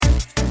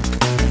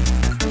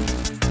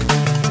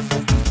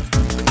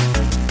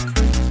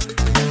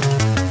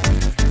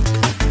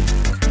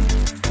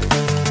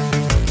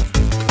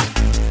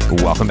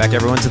back,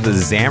 everyone, to the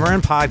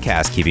Xamarin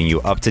Podcast, keeping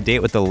you up to date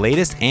with the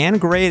latest and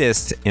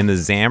greatest in the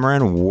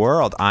Xamarin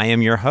world. I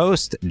am your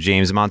host,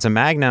 James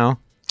Montemagno.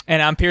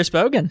 And I'm Pierce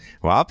Bogan.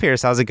 Well,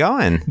 Pierce, how's it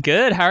going?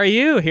 Good. How are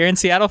you? Here in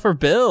Seattle for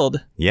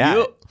Build.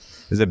 Yeah, it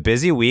was a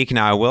busy week.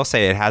 Now, I will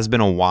say it has been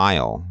a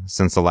while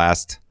since the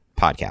last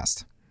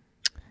podcast.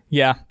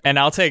 Yeah, and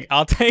I'll take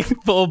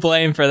full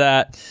blame for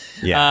that.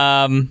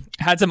 Yeah.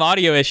 Had some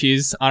audio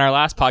issues on our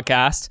last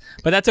podcast,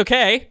 but that's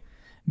okay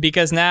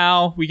because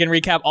now we can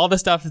recap all the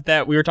stuff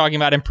that we were talking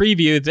about in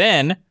preview.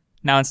 Then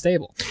now it's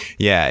stable.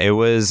 Yeah, it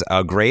was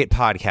a great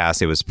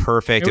podcast. It was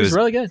perfect. It was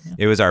really good.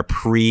 It was our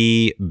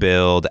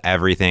pre-build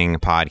everything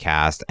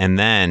podcast, and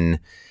then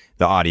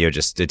the audio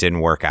it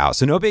didn't work out.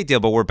 So no big deal,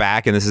 but we're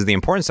back, and this is the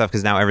important stuff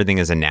because now everything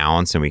is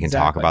announced and we can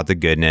talk about the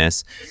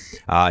goodness.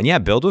 And yeah,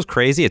 build was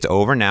crazy. It's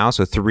over now.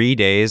 So 3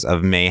 days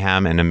of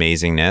mayhem and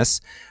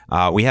amazingness.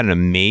 We had an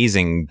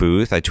amazing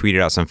booth. I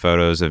tweeted out some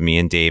photos of me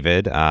and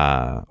David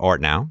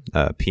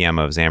Ortnow, PM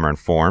of Xamarin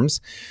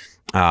Forms.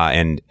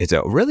 And it's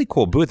a really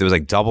cool booth. It was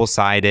like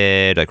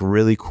double-sided, like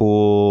really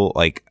cool,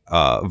 like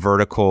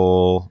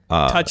vertical.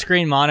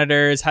 Touchscreen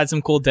monitors, had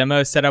some cool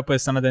demos set up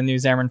with some of the new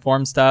Xamarin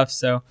Form stuff.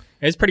 So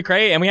it was pretty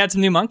great. And we had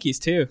some new monkeys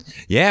too.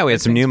 Yeah, we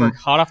had some new.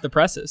 Hot off the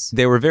presses.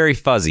 They were very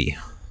fuzzy.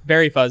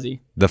 Very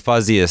fuzzy. The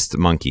fuzziest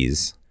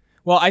monkeys.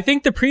 Well, I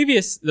think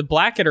the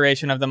black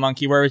iteration of the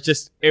monkey where it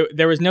was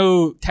there was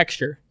no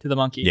texture to the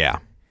monkey. Yeah.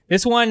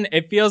 This one,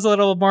 it feels a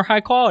little more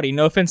high quality.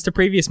 No offense to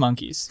previous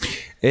monkeys.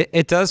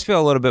 It does feel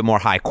a little bit more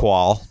high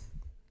qual,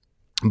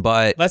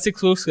 but less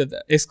exclusive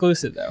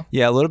though.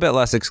 Yeah, a little bit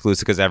less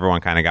exclusive because everyone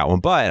kind of got one.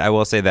 But I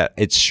will say that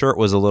its shirt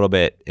was a little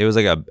bit. It was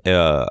like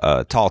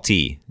a tall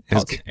tee.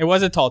 It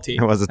was a tall tee.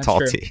 It was a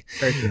tall tee.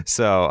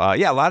 So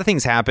yeah, a lot of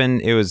things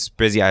happened. It was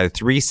busy. I had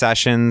 3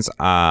 sessions.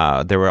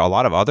 There were a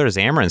lot of other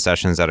Xamarin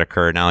sessions that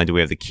occurred. Not only do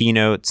we have the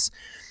keynotes,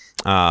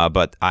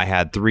 but I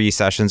had 3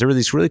 sessions. There were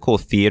these really cool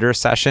theater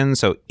sessions.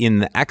 So in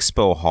the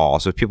expo hall,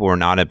 so if people were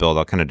not at Build,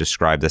 I'll kind of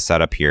describe the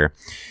setup here.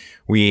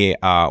 We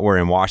were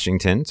in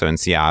Washington, so in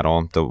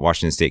Seattle, the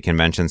Washington State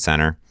Convention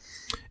Center.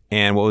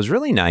 And what was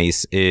really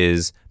nice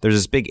is there's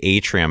this big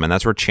atrium, and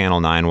that's where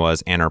Channel 9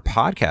 was and our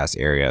podcast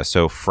area.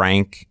 So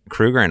Frank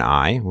Krueger and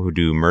I, who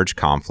do Merge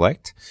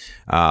Conflict,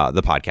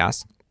 the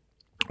podcast,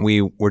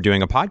 we were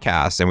doing a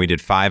podcast, and we did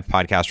 5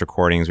 podcast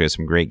recordings. We had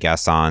some great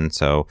guests on.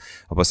 So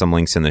I'll put some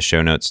links in the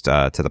show notes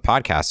to the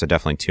podcast. So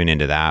definitely tune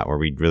into that, where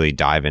we really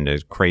dive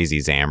into crazy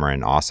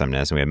Xamarin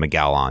awesomeness. And we had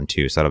Miguel on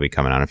too. So that'll be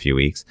coming out in a few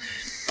weeks.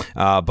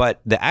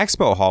 But the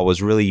expo hall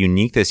was really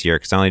unique this year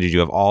because not only did you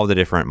have all the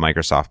different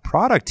Microsoft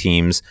product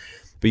teams,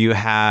 but you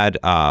had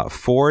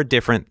 4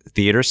 different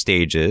theater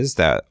stages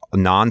that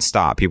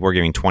nonstop. People were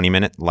giving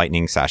 20-minute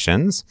lightning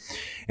sessions.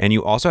 And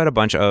you also had a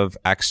bunch of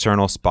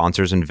external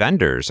sponsors and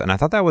vendors. And I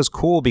thought that was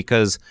cool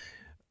because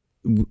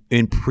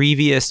in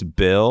previous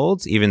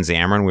builds, even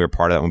Xamarin, we were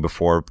part of that one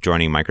before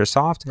joining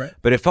Microsoft, right.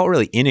 But it felt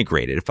really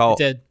integrated. It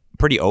felt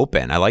pretty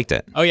open. I liked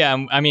it. Oh, yeah.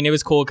 I mean, it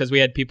was cool because we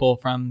had people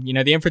from, the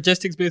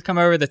Infragistics booth come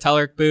over, the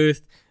Telerik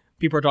booth.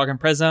 People were talking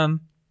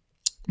Prism.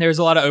 There was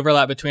a lot of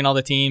overlap between all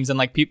the teams, and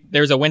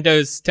there was a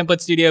Windows Template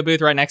Studio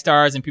booth right next to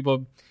ours, and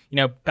people,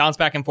 bounce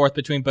back and forth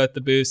between both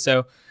the booths.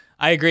 So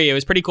I agree. It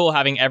was pretty cool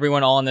having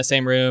everyone all in the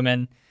same room,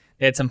 and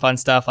they had some fun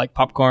stuff like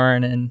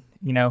popcorn and,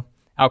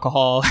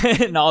 alcohol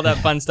and all that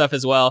fun stuff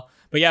as well.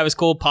 But yeah, it was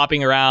cool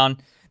popping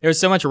around. There was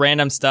so much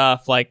random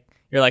stuff. Like,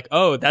 you're like,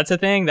 oh, that's a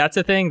thing. That's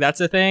a thing. That's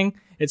a thing.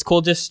 It's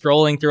cool just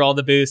strolling through all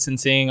the booths and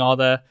seeing all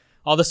the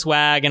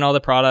swag and all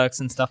the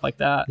products and stuff like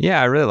that.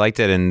 Yeah, I really liked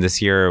it. And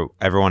this year,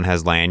 everyone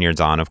has lanyards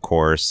on, of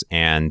course.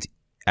 And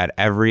at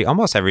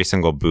almost every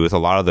single booth, a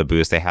lot of the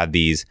booths, they had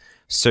these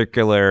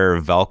circular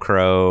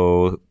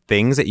Velcro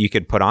things that you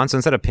could put on. So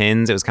instead of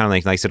pins, it was kind of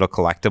like a nice little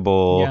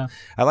collectible. Yeah.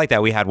 I like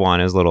that. We had one.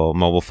 It was a little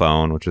mobile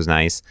phone, which was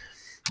nice.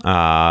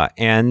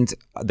 And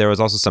there was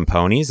also some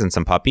ponies and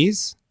some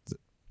puppies.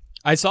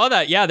 I saw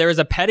that. Yeah, there was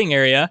a petting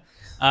area.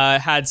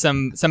 Had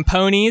some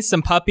ponies,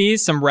 some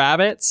puppies, some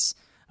rabbits.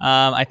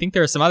 I think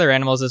there were some other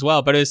animals as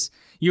well, but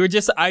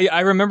I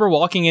remember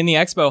walking in the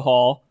expo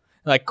hall,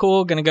 like,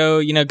 cool, gonna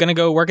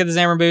go work at the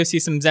Xamarin booth, see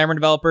some Xamarin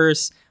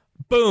developers.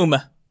 Boom,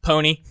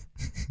 pony,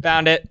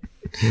 found it.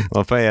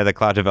 Well, yeah, the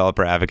Cloud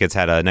Developer Advocates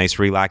had a nice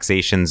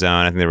relaxation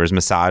zone. I think there was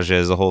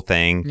massages, the whole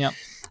thing. Yep.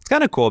 It's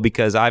kind of cool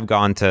because I've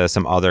gone to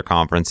some other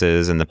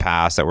conferences in the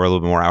past that were a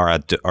little bit more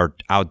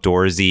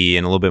outdoorsy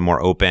and a little bit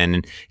more open.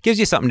 It gives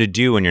you something to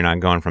do when you're not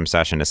going from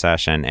session to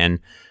session. And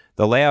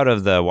the layout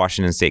of the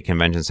Washington State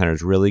Convention Center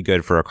is really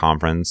good for a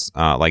conference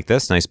like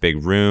this. Nice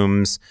big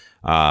rooms.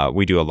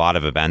 We do a lot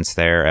of events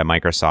there at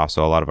Microsoft,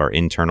 so a lot of our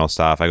internal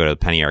stuff. I go to the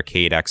Penny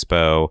Arcade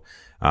Expo,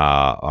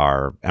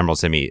 our Emerald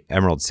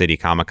City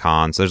Comic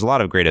Con. So there's a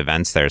lot of great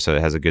events there, so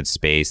it has a good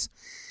space.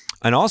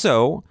 And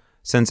also,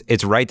 since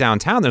it's right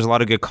downtown, there's a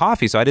lot of good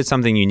coffee. So I did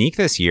something unique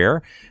this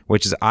year,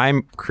 which is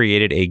I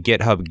created a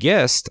GitHub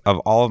Gist of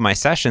all of my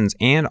sessions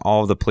and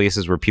all of the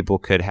places where people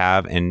could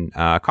have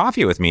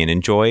coffee with me and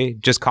enjoy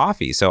just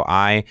coffee. So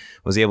I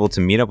was able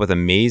to meet up with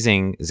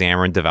amazing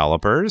Xamarin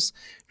developers,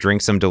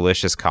 drink some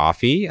delicious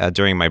coffee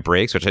during my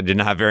breaks, which I did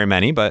not have very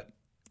many, but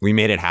we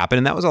made it happen.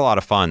 And that was a lot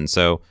of fun.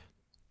 So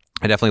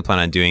I definitely plan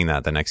on doing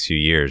that the next few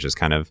years, just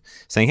kind of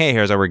saying, hey,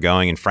 here's how we're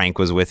going. And Frank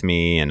was with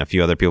me, and a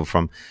few other people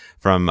from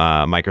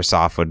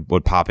Microsoft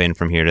would pop in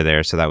from here to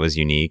there. So that was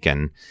unique.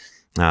 And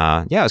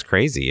it was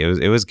crazy.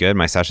 It was good.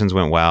 My sessions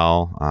went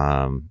well.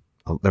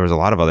 There was a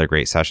lot of other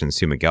great sessions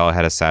too. Miguel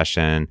had a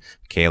session.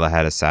 Kayla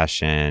had a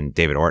session.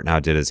 David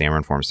Ortnow did a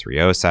Xamarin Forms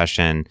 3.0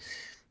 session.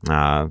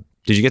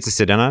 Did you get to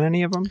sit in on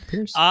any of them,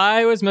 Pierce?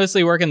 I was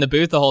mostly working the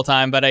booth the whole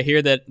time, but I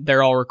hear that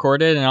they're all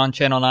recorded and on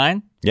Channel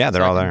 9. Yeah,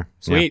 they're all there.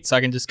 Sweet. Yeah. So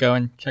I can just go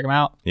and check them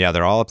out. Yeah,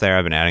 they're all up there.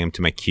 I've been adding them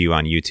to my queue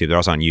on YouTube. They're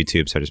also on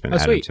YouTube, so I've just been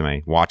adding them to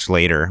my watch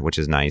later, which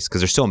is nice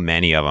because there's so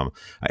many of them.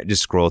 I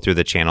just scroll through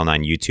the Channel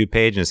 9 YouTube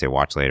page and say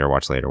watch later,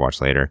 watch later, watch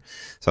later.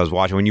 So I was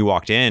watching when you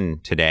walked in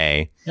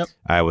today. Yep.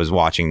 I was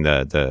watching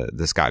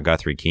the Scott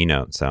Guthrie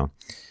keynote. So,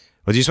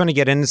 well, do you just want to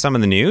get into some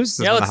of the news?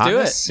 Yeah, let's do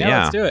it.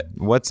 Yeah, let's do it.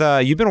 What's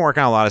you've been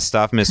working on a lot of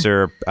stuff,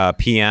 Mr.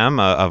 PM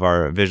of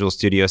our Visual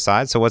Studio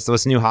side. So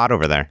what's new hot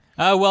over there?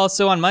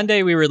 So on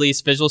Monday we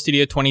released Visual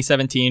Studio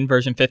 2017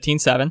 version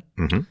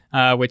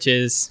 15.7, which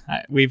is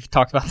we've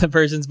talked about the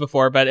versions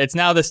before, but it's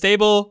now the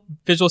stable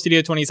Visual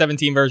Studio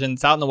 2017 version.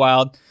 It's out in the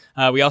wild.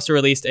 We also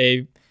released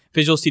a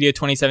Visual Studio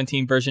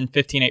 2017 version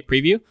 15.8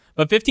 preview,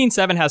 but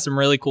 15.7 has some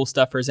really cool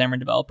stuff for Xamarin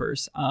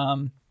developers.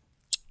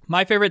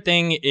 My favorite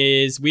thing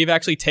is we've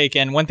actually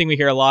taken, one thing we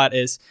hear a lot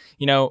is,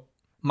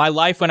 my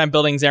life when I'm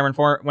building a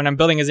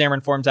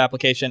Xamarin Forms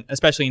application,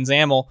 especially in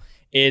XAML,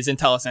 is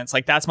IntelliSense.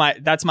 Like that's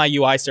my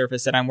UI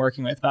surface that I'm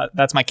working with.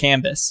 That's my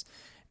canvas.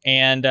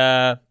 And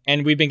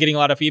we've been getting a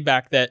lot of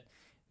feedback that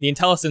the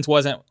IntelliSense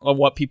wasn't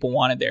what people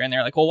wanted there. And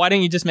they're like, well, why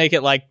don't you just make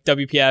it like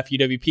WPF,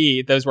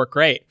 UWP? Those work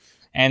great.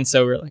 And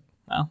so we're like,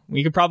 well,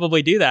 we could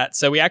probably do that.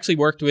 So we actually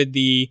worked with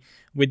the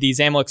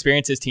XAML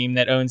Experiences team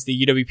that owns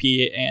the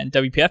UWP and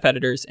WPF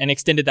editors and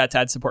extended that to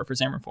add support for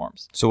Xamarin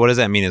Forms. So what does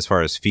that mean as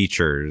far as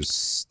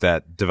features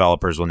that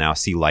developers will now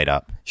see light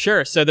up?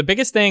 Sure. So the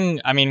biggest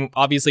thing,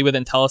 obviously with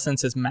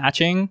IntelliSense is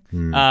matching.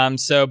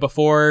 So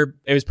before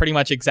it was pretty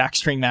much exact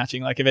string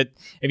matching. Like if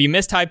you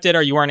mistyped it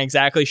or you weren't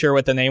exactly sure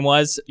what the name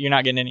was, you're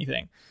not getting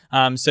anything.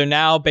 So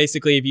now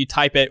basically if you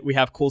type it, we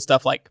have cool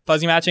stuff like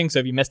fuzzy matching. So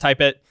if you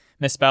mistype it,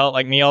 misspell it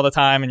like me all the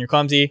time and you're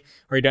clumsy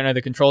or you don't know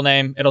the control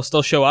name, it'll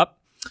still show up.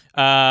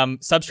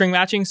 Substring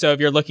matching. So if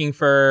you're looking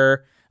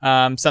for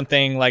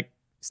something like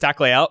stack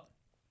layout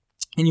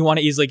and you want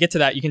to easily get to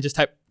that, you can just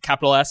type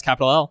capital S,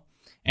 capital L,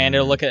 and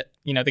it'll look at,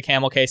 the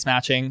camel case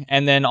matching.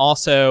 And then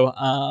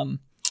also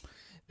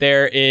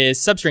there is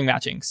substring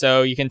matching.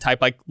 So you can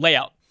type like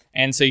layout.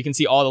 And so you can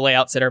see all the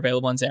layouts that are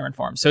available in Xamarin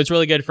Forms. So it's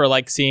really good for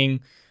like seeing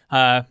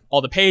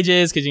all the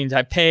pages because you can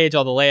type page,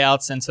 all the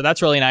layouts. And so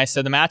that's really nice.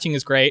 So the matching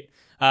is great.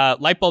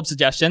 Light bulb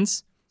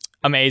suggestions,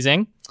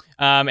 amazing.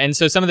 And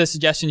so some of the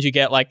suggestions you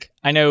get, like,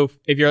 I know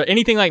if you're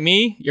anything like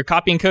me, you're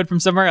copying code from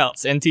somewhere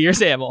else into your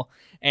XAML.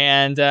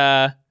 And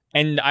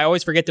I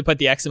always forget to put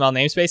the XML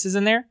namespaces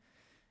in there.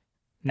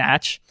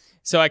 Natch.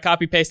 So I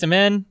copy paste them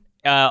in.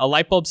 A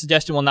light bulb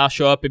suggestion will now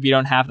show up if you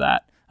don't have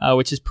that,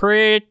 which is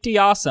pretty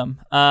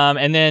awesome.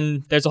 And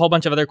then there's a whole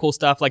bunch of other cool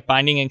stuff like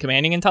binding and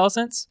commanding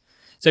IntelliSense.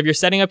 So if you're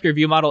setting up your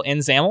view model in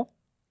XAML,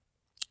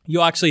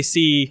 you'll actually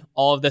see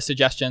all of the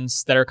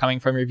suggestions that are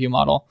coming from your view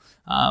model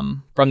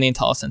from the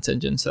IntelliSense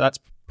engine. So that's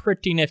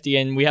pretty nifty.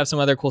 And we have some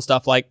other cool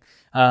stuff like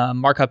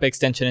markup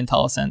extension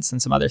IntelliSense and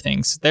some other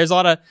things. There's a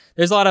lot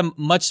of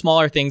much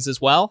smaller things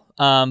as well.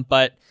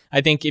 But I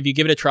think if you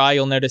give it a try,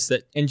 you'll notice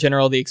that in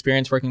general, the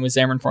experience working with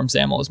Xamarin Forms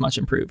XAML is much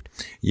improved.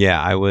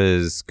 Yeah, I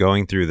was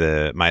going through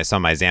some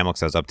of my XAML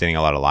because I was updating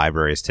a lot of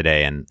libraries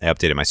today, and I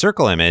updated my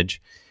circle image.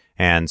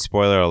 And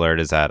spoiler alert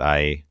is that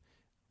I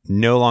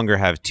no longer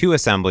have two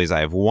assemblies.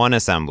 I have one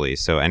assembly.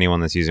 So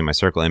anyone that's using my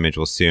circle image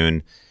will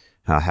soon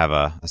have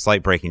a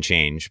slight breaking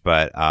change.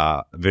 But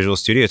Visual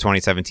Studio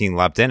 2017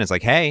 leapt in. It's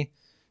like, hey,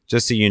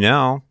 just so you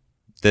know,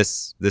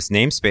 this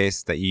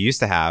namespace that you used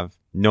to have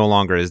no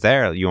longer is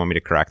there. You want me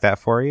to correct that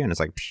for you? And it's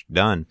like,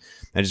 done.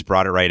 I just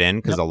brought it right in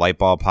because the light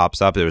bulb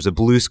pops up. There was a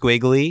blue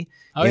squiggly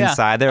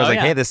inside there. I was like,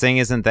 hey, this thing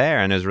isn't there.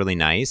 And it was really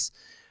nice.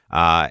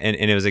 And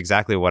it was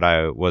exactly what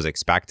I was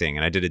expecting.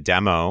 And I did a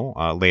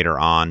demo later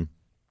on.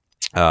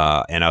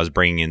 And I was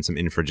bringing in some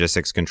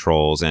Infragistics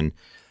controls, and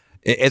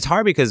it's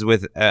hard because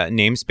with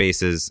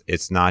namespaces,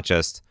 it's not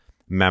just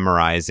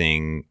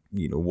memorizing,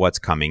 what's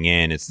coming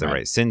in. It's the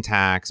right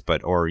syntax,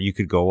 or you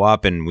could go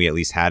up and we at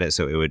least had it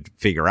so it would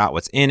figure out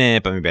what's in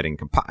it, but maybe I didn't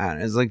compile.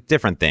 It's like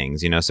different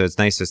things, so it's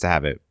nice just to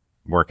have it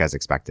work as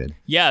expected.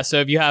 Yeah.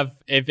 So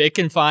if it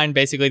can find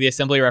basically the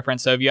assembly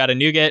reference. So if you had a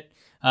NuGet,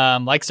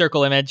 like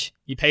circle image,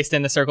 you paste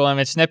in the circle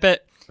image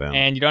snippet, boom,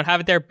 and you don't have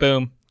it there,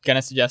 boom,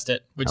 gonna suggest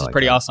it, which is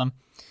pretty awesome.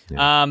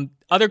 Yeah.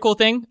 Other cool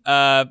thing,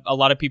 a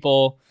lot of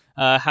people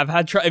have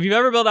had if you've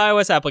ever built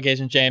iOS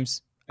applications,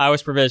 James,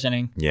 iOS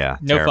provisioning. Yeah.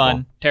 No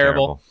fun.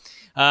 Terrible.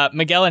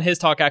 Miguel in his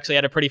talk actually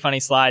had a pretty funny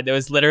slide. There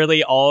was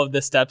literally all of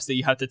the steps that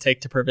you have to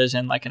take to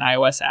provision like an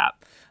iOS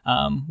app,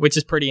 which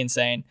is pretty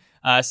insane.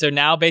 So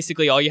now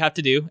basically all you have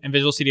to do in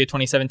Visual Studio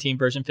 2017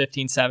 version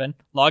 15.7,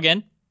 log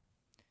in.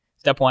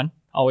 Step 1,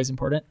 always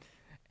important.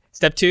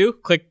 Step 2,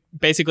 click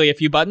basically a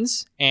few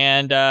buttons,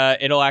 and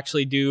it'll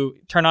actually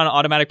turn on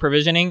automatic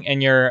provisioning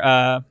in your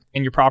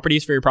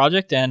properties for your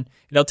project, and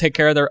it'll take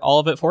care of all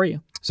of it for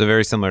you. So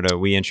very similar to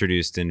we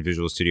introduced in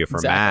Visual Studio for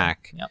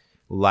Mac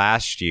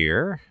last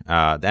year,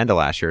 the end of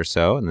last year or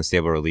so, in the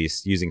stable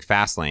release, using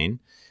Fastlane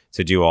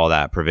to do all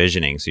that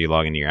provisioning. So you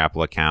log into your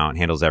Apple account,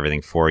 handles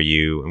everything for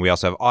you, and we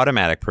also have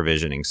automatic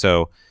provisioning.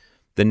 So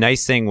the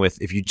nice thing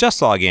with if you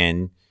just log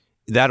in,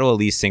 that'll at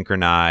least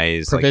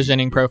synchronize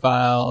provisioning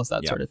profiles,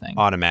 that sort of thing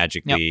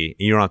automatically. Yep.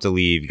 You don't have to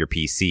leave your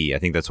PC. I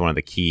think that's one of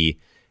the key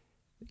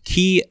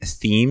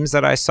themes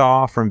that I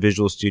saw from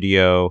Visual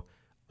Studio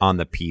on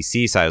the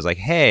PC side. I was like,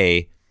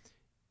 hey,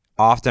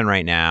 often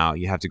right now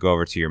you have to go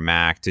over to your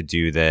Mac to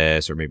do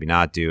this, or maybe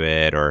not do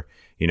it, or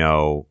you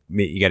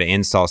got to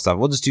install stuff.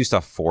 We'll just do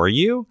stuff for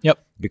you.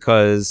 Yep.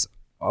 Because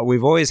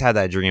we've always had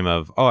that dream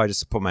of, I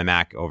just put my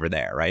Mac over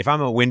there, right? If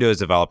I'm a Windows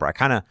developer,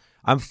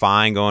 I'm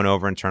fine going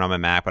over and turn on my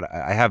Mac, but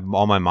I have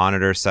all my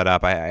monitors set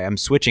up. I'm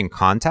switching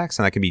contexts,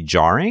 and that can be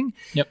jarring.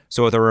 Yep.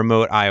 So with a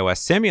remote iOS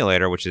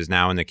simulator, which is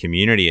now in the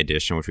community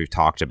edition, which we've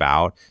talked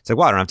about, it's like,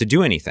 I don't have to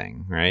do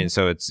anything, right? And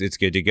so it's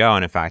good to go.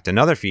 And in fact,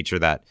 another feature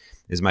that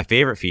is my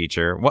favorite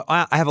feature. Well,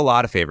 I have a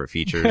lot of favorite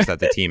features that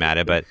the team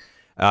added, but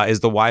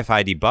is the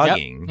Wi-Fi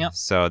debugging. Yep.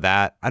 So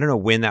that, I don't know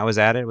when that was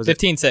added. Was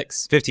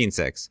 15.6.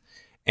 15.6.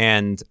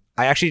 And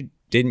I actually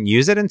didn't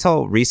use it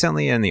until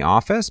recently in the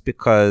office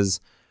because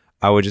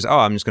I would just,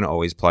 I'm just going to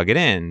always plug it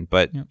in.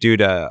 But due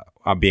to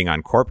being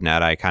on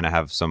CorpNet, I kind of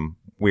have some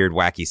weird,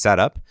 wacky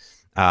setup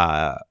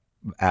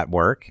at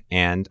work,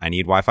 and I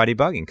need Wi-Fi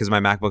debugging because my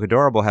MacBook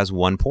Adorable has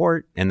one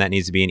port, and that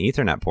needs to be an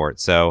Ethernet port.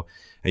 So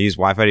I use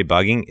Wi-Fi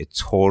debugging. It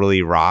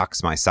totally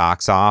rocks my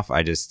socks off.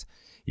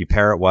 You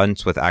pair it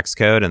once with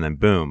Xcode, and then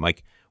boom.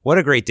 Like, what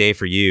a great day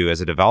for you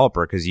as a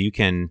developer, because you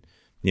can,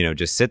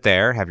 just sit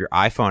there, have your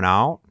iPhone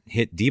out,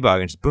 hit debug,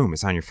 and just boom,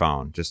 it's on your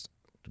phone. Just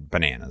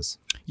bananas.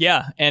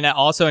 Yeah, and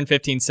also in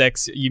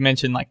 15.6, you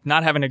mentioned like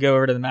not having to go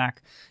over to the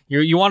Mac.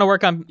 You want to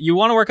work on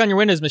your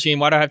Windows machine.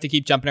 Why do I have to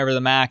keep jumping over to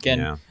the Mac?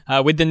 And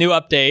with the new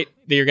update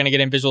that you're going to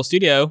get in Visual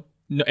Studio,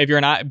 if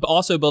you're not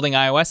also building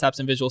iOS apps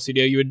in Visual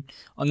Studio, you would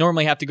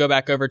normally have to go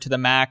back over to the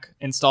Mac,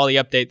 install the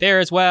update there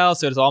as well,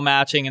 so it's all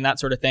matching and that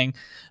sort of thing.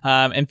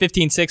 In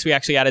 15.6, we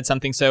actually added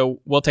something, so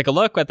we'll take a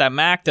look at that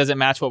Mac. Does it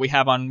match what we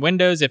have on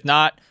Windows? If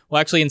not,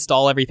 we'll actually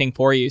install everything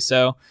for you.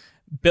 So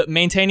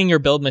maintaining your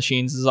build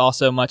machines is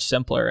also much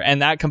simpler.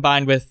 And that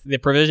combined with the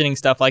provisioning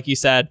stuff, like you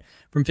said,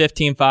 from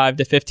 15.5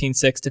 to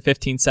 15.6 to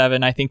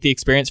 15.7, I think the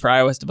experience for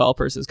iOS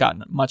developers has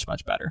gotten much,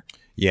 much better.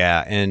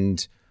 Yeah.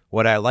 And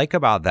what I like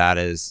about that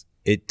is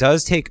it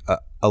does take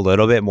a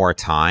little bit more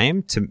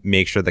time to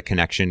make sure the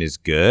connection is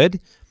good,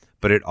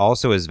 but it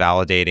also is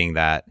validating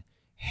that,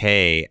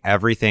 hey,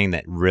 everything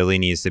that really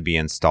needs to be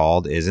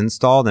installed is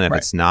installed. And if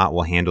it's not,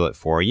 we'll handle it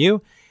for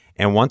you.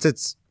 And once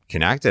it's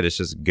connected, it's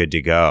just good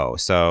to go.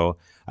 So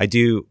I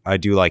do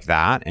like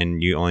that,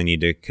 and you only need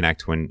to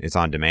connect when it's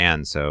on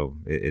demand. So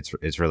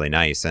it's really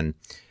nice. And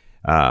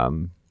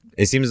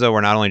it seems as though we're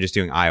not only just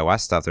doing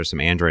iOS stuff, there's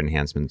some Android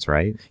enhancements,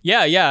 right?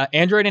 Yeah.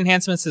 Android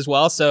enhancements as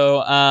well. So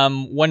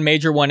one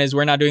major one is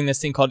we're now doing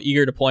this thing called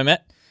eager deployment.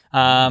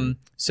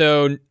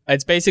 So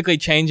it's basically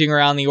changing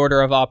around the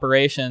order of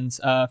operations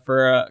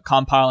for a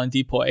compile and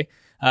deploy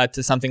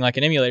to something like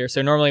an emulator.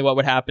 So normally what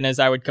would happen is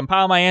I would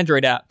compile my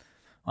Android app.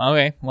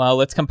 Okay, well,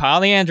 let's compile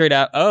the Android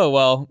app. Oh,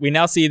 well, we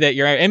now see that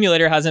your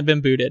emulator hasn't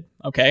been booted.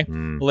 Okay,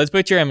 well, let's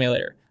boot your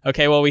emulator.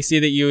 Okay, well, we see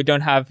that you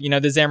don't have, the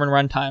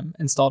Xamarin Runtime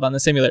installed on the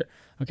simulator.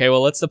 Okay,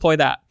 well, let's deploy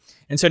that.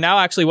 And so now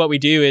actually what we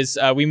do is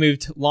we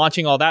moved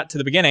launching all that to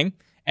the beginning.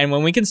 And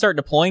when we can start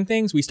deploying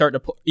things, we start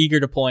eager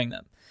deploying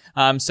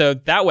them. So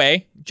that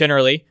way,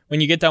 generally,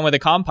 when you get done with a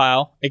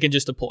compile, it can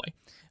just deploy.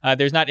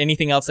 There's not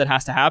anything else that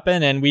has to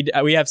happen. And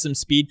we have some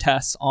speed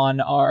tests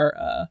on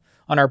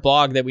our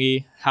blog that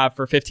we have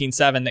for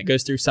 15.7 that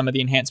goes through some of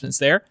the enhancements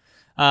there.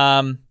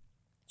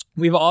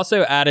 We've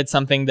also added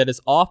something that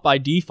is off by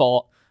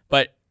default,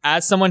 but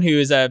as someone who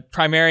is a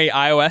primary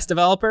iOS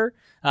developer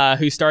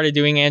who started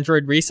doing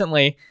Android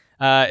recently,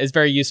 is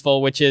very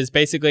useful, which is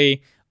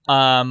basically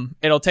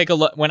it'll take a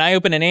look. When I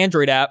open an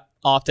Android app,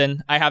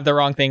 often I have the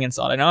wrong thing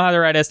installed. I know how to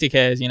write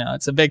SDKs,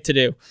 it's a big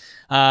to-do.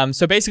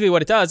 So basically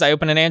what it does, I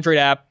open an Android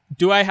app.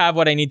 Do I have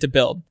what I need to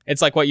build?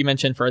 It's like what you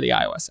mentioned for the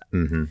iOS app.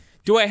 Mm-hmm.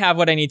 Do I have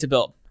what I need to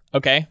build?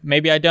 Okay,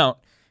 maybe I don't.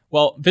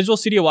 Well, Visual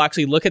Studio will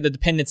actually look at the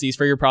dependencies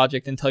for your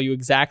project and tell you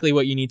exactly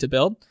what you need to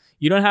build.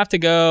 You don't have to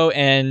go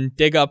and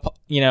dig up,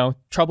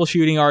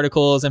 troubleshooting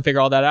articles and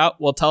figure all that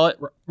out. We'll tell it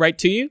right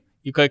to you.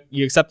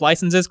 You accept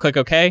licenses, click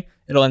OK,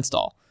 it'll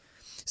install.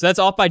 So that's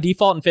off by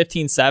default in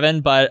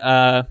 15.7,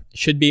 but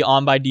should be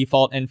on by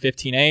default in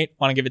 15.8.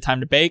 Want to give it time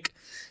to bake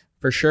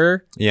for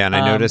sure. Yeah, and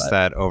I noticed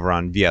that over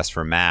on VS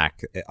for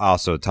Mac,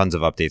 also tons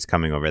of updates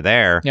coming over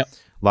there. Yep.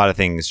 a lot of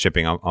things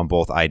shipping on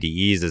both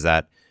IDEs is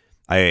that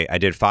I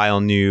did file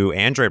new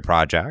Android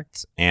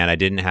project and I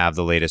didn't have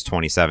the latest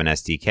 27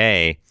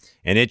 SDK,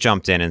 and it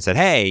jumped in and said,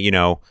 hey,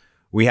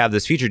 we have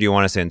this feature. Do you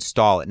want us to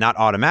install it? Not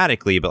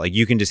automatically, but like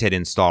you can just hit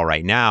install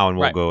right now and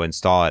we'll go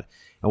install it.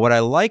 And what I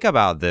like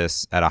about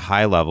this at a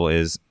high level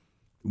is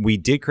we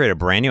did create a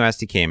brand new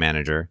SDK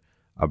manager,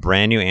 a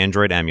brand new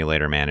Android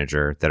emulator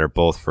manager that are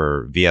both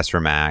for VS for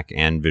Mac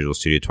and Visual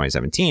Studio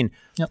 2017.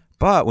 Yep.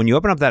 But when you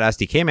open up that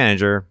SDK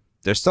manager,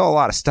 there's still a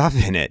lot of stuff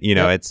in it.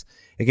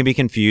 It can be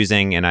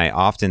confusing, and I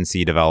often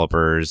see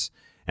developers,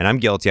 and I'm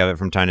guilty of it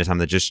from time to time,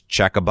 that just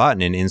check a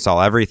button and install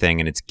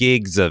everything, and it's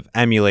gigs of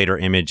emulator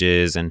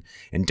images and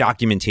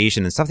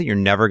documentation and stuff that you're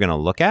never going to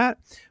look at,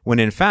 when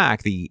in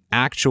fact the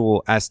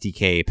actual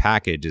SDK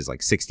package is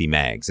like 60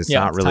 megs. It's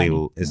not really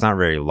tiny. It's not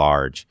very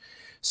large.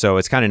 So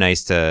it's kind of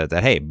nice that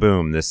hey,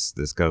 boom, this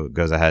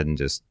goes ahead and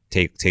just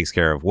takes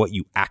care of what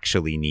you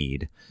actually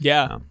need.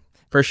 Yeah,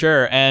 for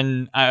sure.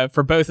 And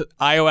for both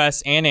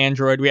iOS and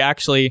Android, we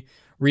actually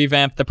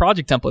revamped the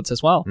project templates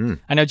as well.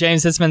 I know,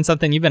 James, this has been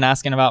something you've been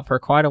asking about for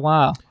quite a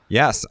while.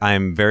 Yes,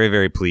 I'm very,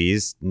 very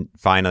pleased.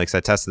 Finally, because I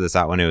tested this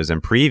out when it was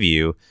in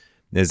preview,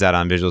 is that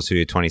on Visual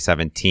Studio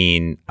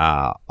 2017,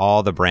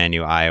 all the brand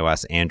new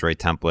iOS, Android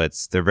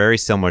templates, they're very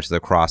similar to the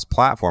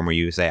cross-platform where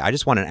you say, I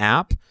just want an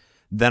app,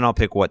 then I'll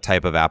pick what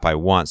type of app I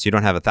want. So you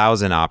don't have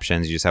 1,000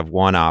 options, you just have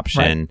one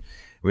option. Right.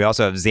 We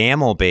also have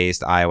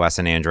XAML-based iOS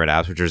and Android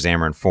apps, which are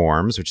Xamarin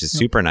Forms, which is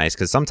super nice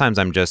because sometimes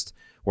I'm just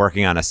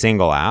working on a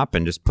single app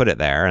and just put it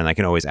there, and I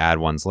can always add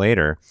ones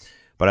later.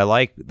 But I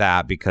like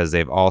that because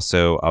they've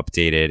also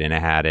updated and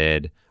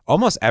added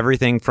almost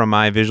everything from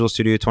my Visual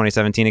Studio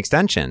 2017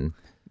 extension.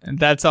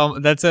 That's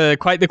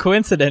quite the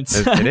coincidence.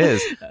 It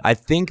is. I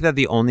think that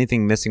the only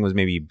thing missing was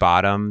maybe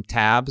bottom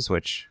tabs,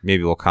 which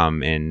maybe will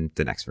come in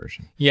the next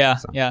version. Yeah,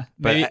 so, yeah.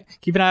 Maybe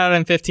keep an eye out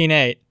on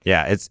 15.8.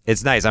 Yeah,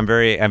 it's nice. I'm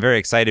very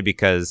excited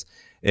because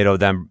it'll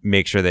then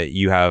make sure that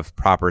you have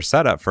proper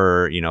setup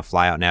for,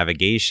 fly out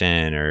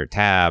navigation or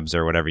tabs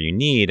or whatever you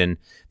need. And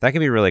that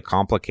can be really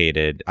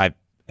complicated.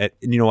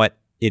 You know what?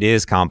 It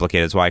is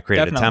complicated. That's why I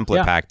created a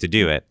template pack to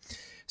do it.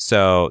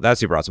 So that's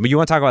super awesome. But you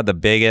want to talk about the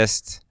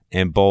biggest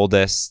and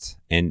boldest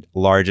and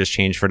largest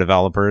change for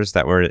developers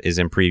that is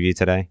in preview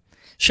today?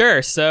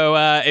 Sure. So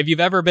if you've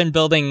ever been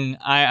building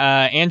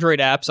Android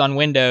apps on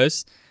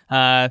Windows,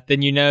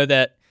 then you know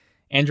that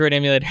Android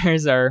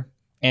emulators are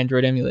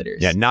Android emulators.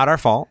 Yeah, not our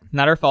fault.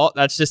 Not our fault.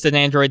 That's just an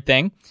Android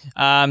thing.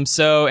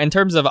 So in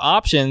terms of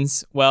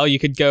options, well, you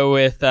could go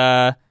with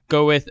an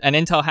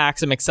Intel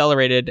Haxum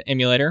accelerated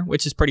emulator,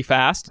 which is pretty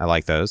fast. I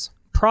like those.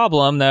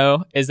 Problem,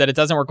 though, is that it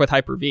doesn't work with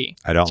Hyper-V.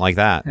 I don't like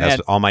that. That's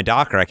all my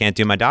Docker. I can't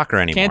do my Docker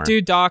anymore. Can't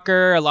do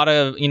Docker. A lot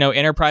of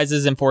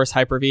enterprises enforce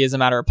Hyper-V as a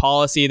matter of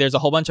policy. There's a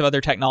whole bunch of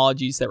other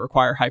technologies that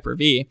require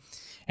Hyper-V.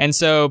 And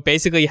so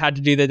basically you had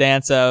to do the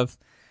dance of,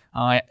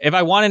 if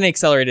I want an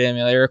accelerated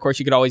emulator, of course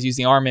you could always use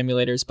the ARM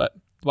emulators, but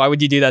why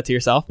would you do that to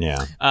yourself?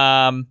 Yeah.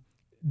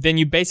 Then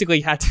you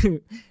basically had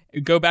to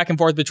go back and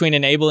forth between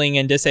enabling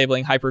and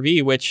disabling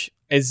Hyper-V, which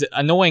is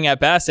annoying at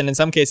best, and in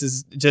some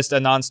cases just a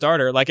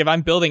non-starter. Like if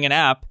I'm building an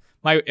app,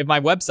 if my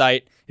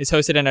website is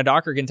hosted in a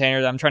Docker container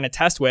that I'm trying to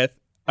test with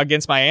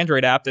against my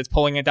Android app that's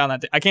pulling it down,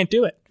 I can't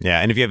do it. Yeah,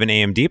 and if you have an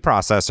AMD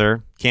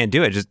processor, can't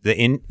do it. Just the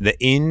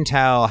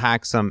Intel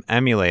Haxum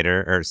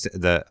emulator or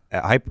the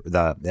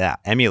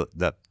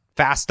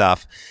fast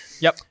stuff.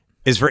 Yep.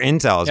 Is for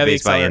Intel. It's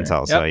based by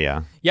Intel. Yep. So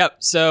yeah. Yep.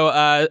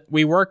 So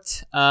we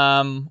worked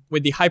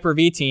with the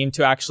Hyper-V team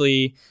to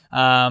actually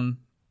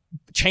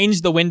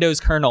change the Windows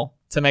kernel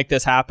to make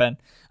this happen.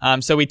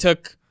 So we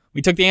took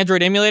the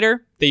Android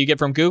emulator that you get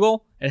from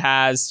Google. It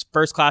has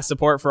first-class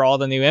support for all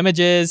the new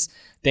images,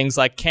 things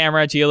like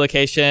camera,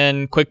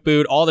 geolocation, quick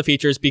boot, all the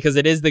features, because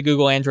it is the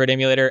Google Android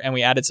emulator, and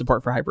we added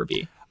support for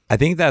Hyper-V. I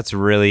think that's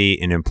really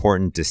an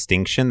important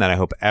distinction that I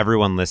hope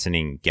everyone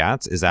listening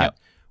gets, is that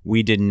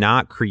we did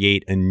not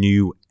create a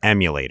new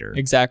emulator.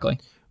 Exactly.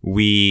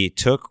 We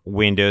took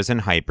Windows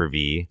and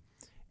Hyper-V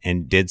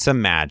and did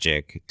some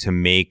magic to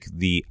make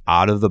the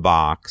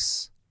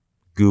out-of-the-box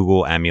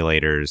Google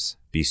emulators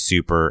be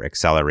super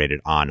accelerated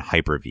on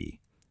Hyper-V.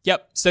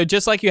 Yep. So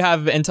just like you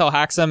have Intel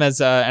Haxum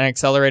as an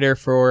accelerator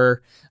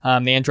for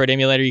the Android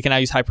emulator, you can now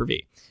use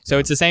Hyper-V. So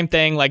it's the same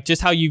thing, like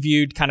just how you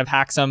viewed kind of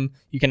Haxum,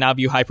 you can now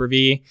view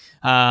Hyper-V.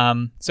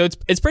 So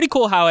it's pretty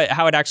cool how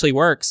it actually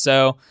works.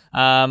 So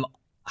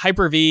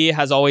Hyper-V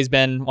has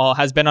been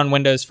on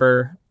Windows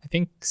for, I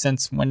think,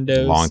 since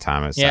Windows. Long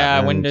time. It's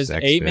Windows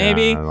 8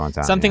 maybe. A long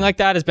time, something like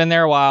that has been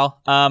there a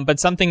while. But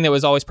something that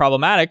was always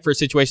problematic for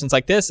situations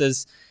like this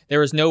is there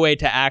was no way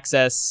to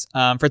access,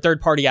 for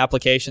third-party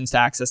applications to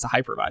access the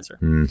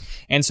hypervisor.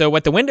 And so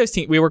what the Windows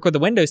team, we work with the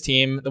Windows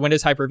team, the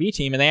Windows Hyper-V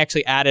team, and they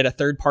actually added a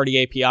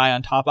third-party API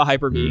on top of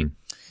Hyper-V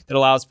that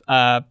allows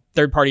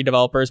third-party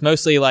developers,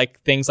 mostly like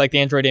things like the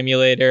Android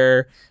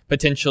emulator,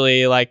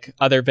 potentially like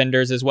other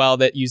vendors as well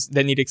that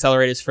need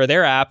accelerators for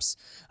their apps,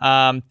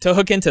 to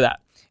hook into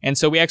that. And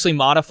so we actually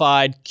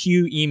modified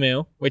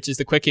QEMU, which is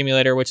the quick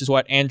emulator, which is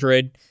what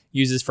Android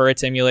uses for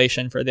its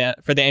emulation for the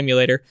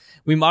emulator.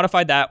 We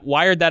modified that,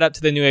 wired that up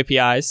to the new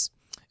APIs,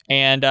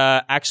 and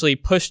actually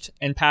pushed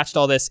and patched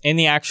all this in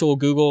the actual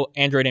Google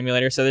Android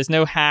emulator. So there's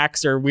no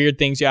hacks or weird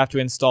things you have to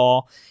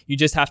install. You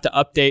just have to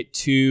update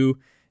to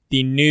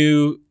the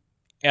new.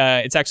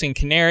 It's actually in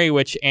Canary,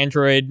 which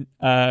Android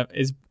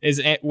is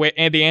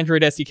the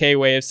Android SDK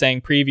way of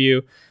saying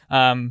preview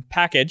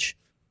package.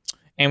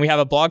 And we have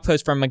a blog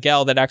post from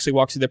Miguel that actually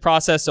walks through the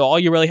process. So all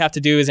you really have to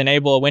do is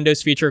enable a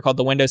Windows feature called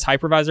the Windows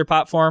Hypervisor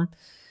platform,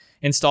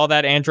 install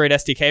that Android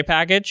SDK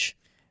package,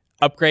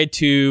 upgrade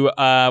to,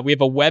 we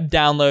have a web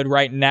download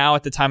right now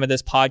at the time of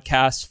this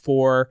podcast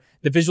for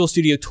the Visual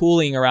Studio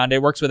tooling around it.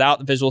 It works without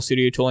the Visual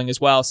Studio tooling as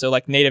well. So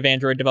like native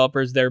Android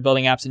developers that are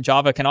building apps in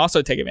Java can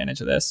also take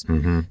advantage of this.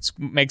 It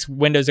makes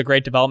Windows a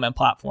great development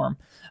platform.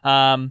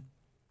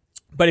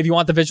 But if you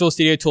want the Visual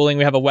Studio tooling,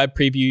 we have a web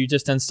preview. You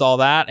just install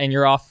that and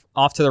you're off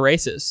to the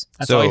races.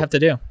 That's all you have to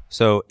do.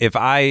 So if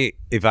I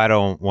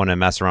don't want to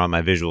mess around with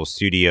my Visual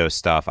Studio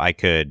stuff, I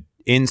could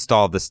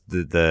install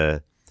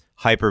the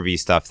Hyper-V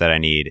stuff that I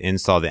need,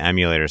 install the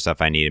emulator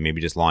stuff I need, and maybe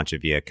just launch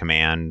it via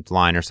command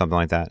line or something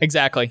like that.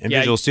 Exactly. And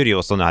Visual Studio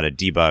will still know how to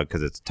debug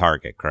because it's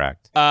Target,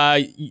 correct?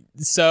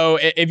 So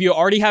if you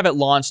already have it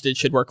launched, it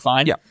should work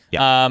fine.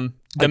 Yeah.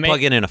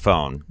 Plug it in a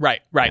phone. Right.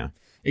 Yeah.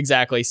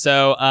 Exactly.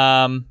 So,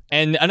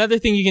 and another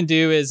thing you can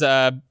do is,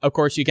 of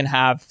course, you can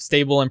have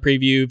stable and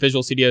preview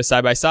Visual Studio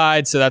side by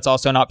side. So that's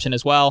also an option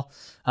as well.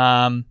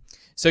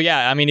 So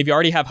yeah, I mean, if you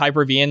already have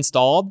Hyper-V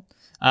installed,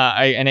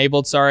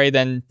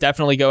 then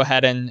definitely go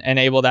ahead and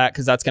enable that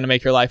because that's going to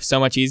make your life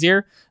so much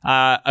easier.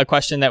 A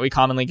question that we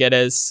commonly get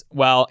is,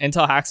 well,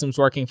 Intel Haxum's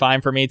working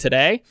fine for me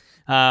today.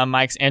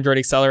 My Android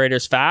accelerator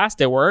is fast.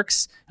 It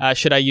works.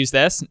 Should I use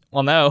this?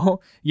 Well,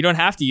 no, you don't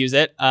have to use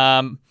it.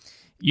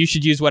 You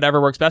should use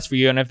whatever works best for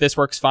you. And if this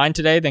works fine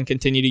today, then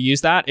continue to use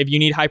that. If you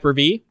need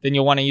Hyper-V, then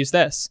you'll want to use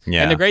this.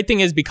 Yeah. And the great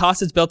thing is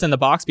because it's built in the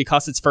box,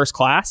 because it's first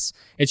class,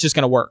 it's just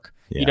going to work.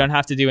 Yeah. You don't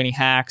have to do any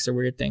hacks or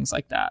weird things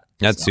like that.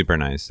 That's super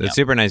nice. It's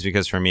super nice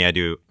because for me,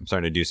 I'm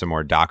starting to do some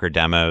more Docker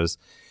demos,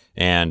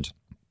 and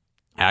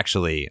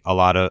actually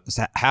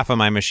half of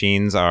my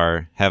machines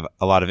have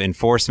a lot of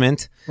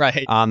enforcement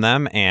on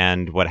them.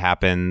 And what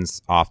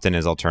happens often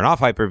is I'll turn off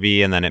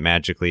Hyper-V and then it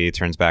magically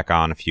turns back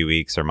on a few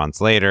weeks or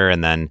months later.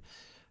 And then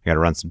I got to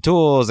run some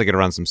tools, I got to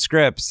run some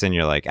scripts, and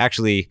you're like,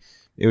 actually,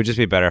 it would just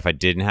be better if I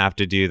didn't have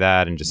to do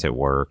that and just it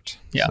worked.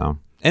 Yeah. So,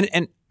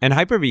 and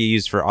Hyper-V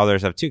used for other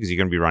stuff too, because you're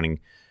going to be running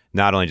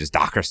not only just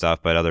Docker stuff,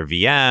 but other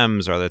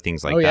VMs or other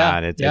things like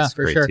that. It's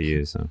great to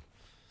use. So.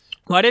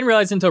 Well, I didn't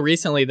realize until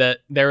recently that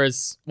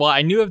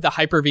I knew of the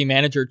Hyper-V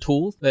Manager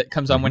tool that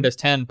comes on Windows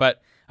 10,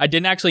 but I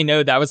didn't actually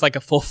know that was like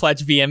a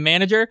full-fledged VM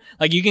manager.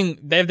 Like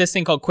they have this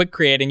thing called Quick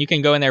Create, and you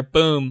can go in there,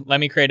 boom, let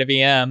me create a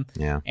VM.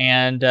 Yeah.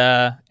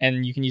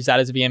 And you can use that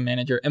as a VM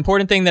manager.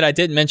 Important thing that I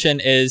did mention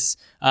is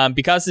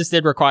because this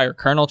did require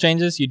kernel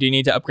changes, you do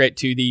need to upgrade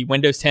to the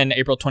Windows 10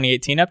 April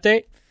 2018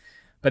 update.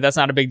 But that's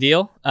not a big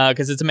deal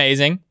because it's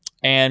amazing.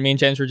 And me and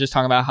James were just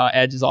talking about how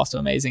Edge is also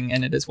amazing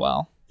in it as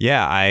well.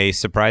 Yeah, I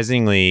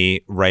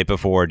surprisingly, right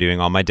before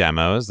doing all my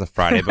demos, the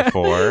Friday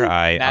before,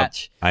 I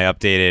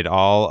updated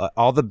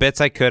all the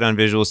bits I could on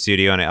Visual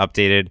Studio, and I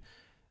updated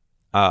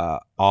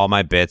all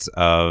my bits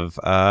of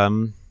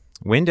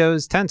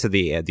Windows 10 to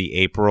the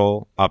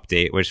April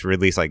update, which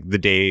released like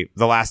the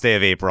last day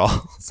of April.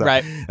 So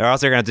they're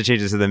also going to have to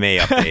change it to the May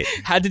update.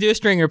 Had to do a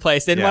string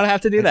replace. Didn't want to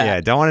have to do that.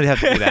 Yeah, don't want to have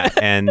to do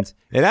that. And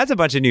it adds a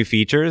bunch of new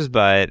features,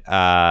 but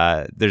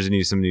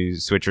there's some new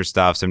switcher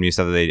stuff, some new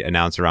stuff that they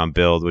announced around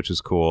build, which was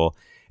cool.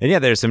 And yeah,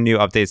 there's some new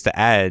updates to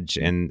Edge,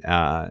 and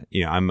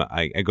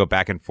I go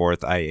back and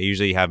forth. I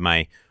usually have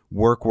my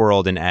work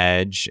world in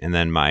Edge, and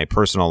then my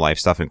personal life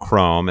stuff in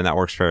Chrome, and that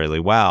works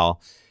fairly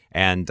well.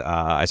 And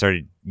I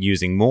started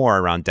using more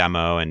around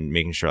demo and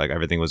making sure like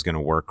everything was going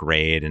to work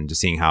great, and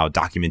just seeing how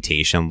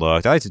documentation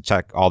looked. I like to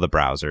check all the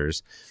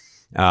browsers.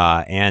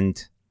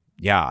 And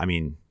yeah, I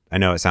mean, I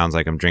know it sounds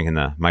like I'm drinking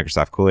the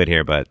Microsoft Kool-Aid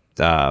here, but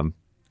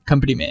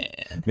company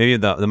man, maybe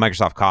the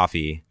Microsoft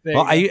coffee.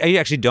 Well, I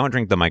actually don't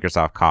drink the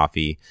Microsoft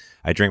coffee.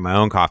 I drink my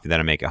own coffee that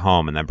I make at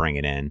home and then bring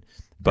it in.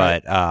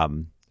 But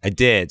I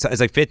did. So it's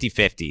like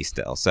 50-50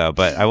 still. So,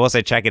 but I will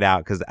say check it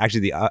out because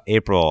actually the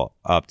April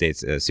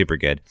update's super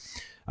good.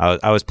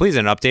 I was pleased.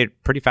 An update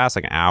pretty fast,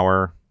 like an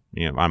hour,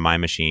 on my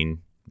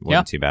machine.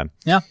 Wasn't too bad.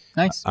 Yeah,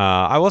 nice.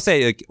 I will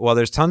say,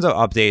 there's tons of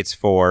updates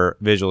for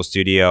Visual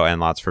Studio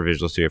and lots for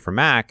Visual Studio for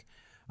Mac.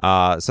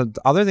 Some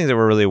other things that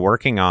we're really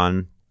working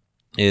on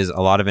is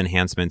a lot of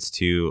enhancements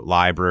to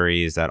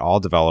libraries that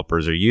all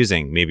developers are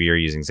using. Maybe you're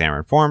using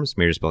Xamarin Forms.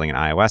 Maybe you're just building an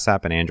iOS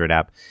app, an Android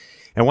app.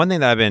 And one thing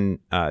that I've been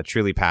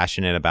truly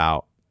passionate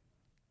about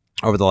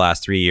over the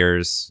last 3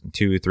 years,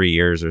 2-3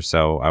 years or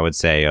so, I would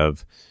say,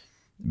 of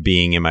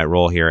being in my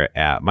role here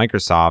at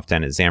Microsoft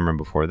and at Xamarin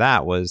before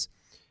that, was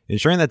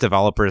ensuring that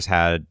developers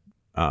had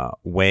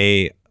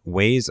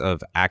ways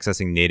of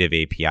accessing native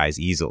APIs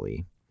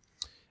easily.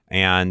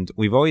 And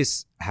we've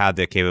always had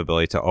the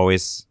capability to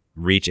always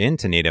reach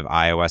into native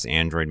iOS,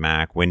 Android,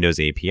 Mac, Windows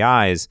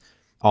APIs,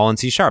 all in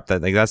C#.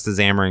 That's the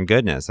Xamarin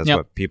goodness. That's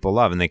what people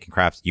love. And they can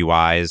craft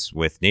UIs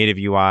with native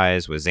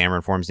UIs, with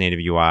Xamarin Forms native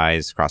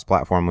UIs,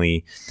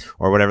 cross-platformly,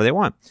 or whatever they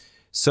want.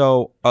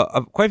 So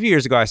quite a few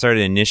years ago, I started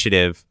an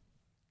initiative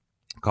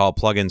called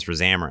Plugins for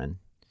Xamarin.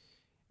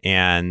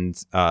 And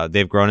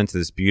they've grown into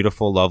this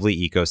beautiful, lovely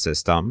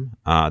ecosystem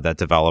that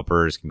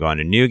developers can go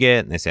onto NuGet,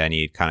 and they say, I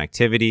need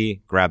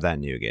connectivity, grab that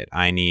NuGet.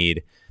 I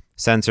need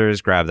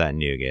sensors, grab that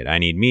NuGet. I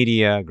need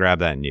media, grab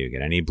that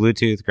NuGet. I need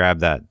Bluetooth, grab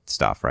that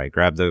stuff, right?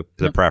 Grab the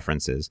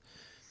preferences.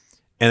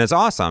 And it's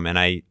awesome.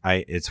 And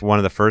it's one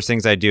of the first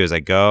things I do is I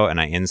go and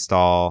I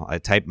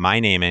type my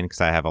name in, because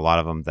I have a lot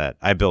of them that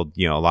I build,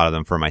 a lot of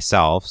them for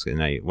myself.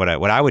 And what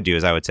I would do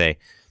is I would say,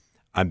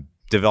 I'm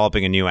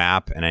developing a new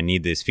app and I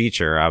need this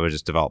feature. I would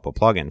just develop a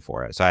plugin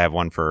for it. So I have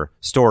one for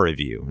store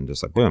review, and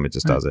just like, boom, it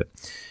just does it.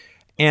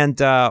 And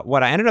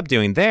what I ended up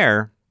doing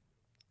there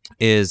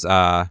is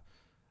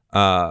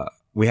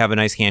we have a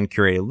nice hand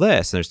curated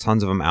list, and there's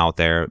tons of them out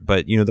there.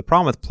 But the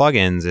problem with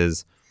plugins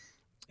is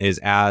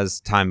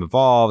as time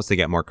evolves, they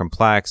get more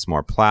complex,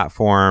 more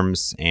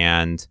platforms,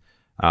 and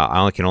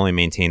I can only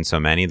maintain so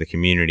many. The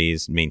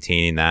community's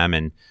maintaining them,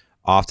 and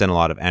often a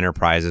lot of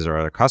enterprises or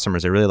other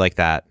customers, they really like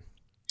that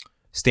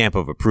stamp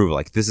of approval.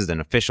 Like, this is an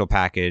official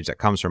package that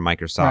comes from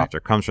Microsoft or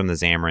comes from the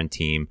Xamarin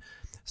team.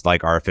 It's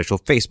like our official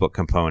Facebook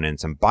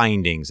components and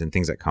bindings and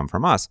things that come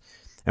from us.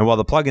 And while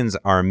the plugins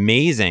are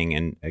amazing,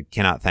 and I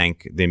cannot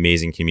thank the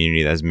amazing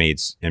community that has made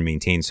and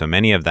maintained so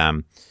many of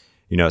them,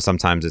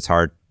 sometimes it's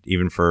hard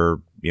even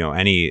for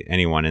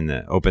anyone in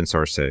the open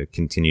source to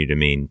continue to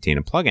maintain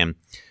a plugin.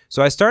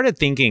 So I started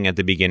thinking at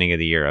the beginning of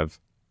the year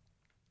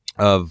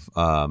of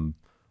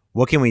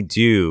what can we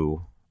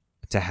do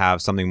to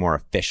have something more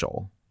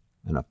official,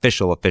 an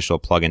official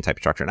plugin type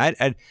structure. And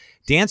I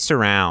danced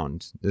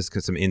around this,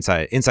 because some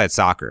inside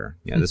soccer.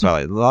 This is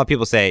why a lot of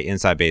people say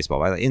inside baseball,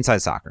 but I like inside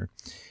soccer.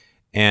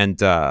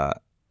 And I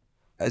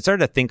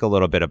started to think a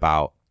little bit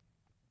about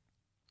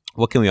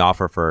what can we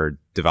offer for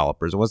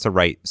developers? What's the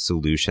right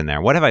solution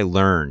there? What have I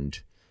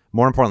learned?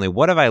 More importantly,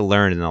 what have I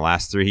learned in the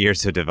last 3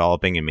 years of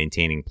developing and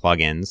maintaining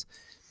plugins?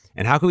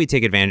 And how can we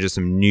take advantage of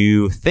some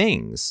new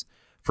things?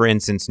 For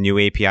instance, new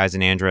APIs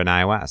in Android and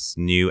iOS,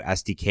 new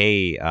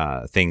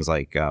SDK things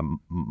like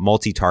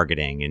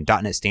multi-targeting and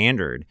 .NET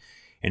Standard.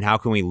 And how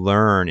can we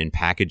learn and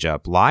package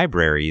up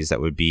libraries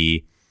that would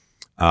be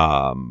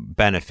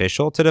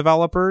beneficial to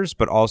developers,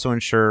 but also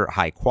ensure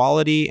high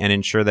quality and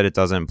ensure that it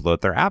doesn't bloat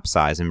their app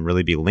size and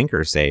really be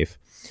linker safe?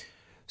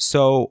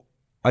 So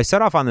I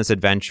set off on this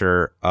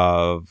adventure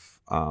of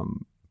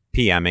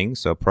PMing,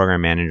 so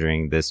program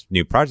managing this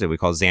new project we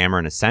call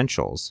Xamarin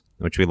Essentials,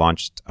 which we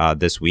launched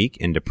this week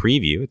into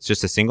preview. It's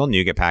just a single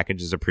NuGet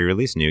package as a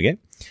pre-release NuGet,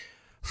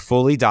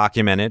 fully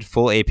documented,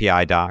 full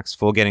API docs,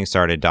 full getting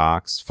started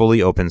docs,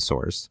 fully open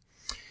source.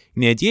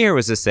 And the idea here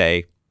was to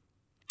say,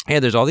 hey,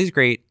 there's all these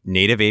great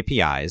native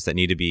APIs that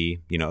need to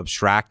be,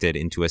 abstracted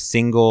into a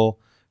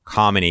single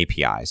common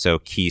API. So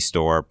key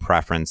store,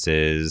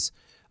 preferences,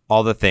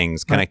 all the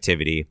things,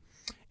 connectivity.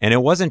 And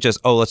it wasn't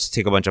just, let's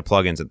take a bunch of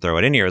plugins and throw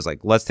it in here. It's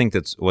like, let's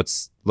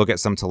look at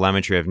some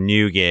telemetry of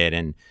NuGet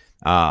and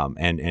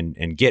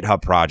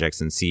GitHub projects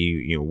and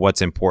see,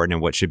 what's important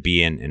and what should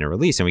be in a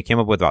release. And we came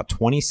up with about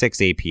 26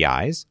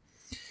 APIs,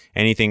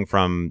 anything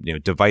from,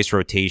 device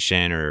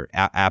rotation or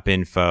app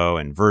info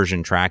and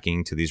version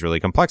tracking to these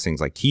really complex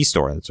things like key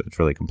store. It's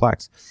really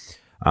complex,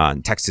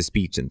 and text to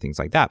speech and things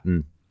like that.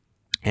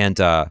 And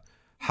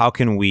how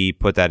can we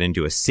put that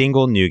into a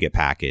single NuGet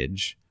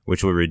package,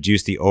 which will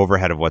reduce the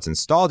overhead of what's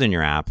installed in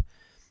your app,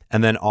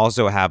 and then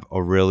also have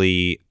a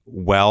really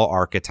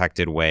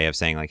well-architected way of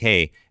saying, like,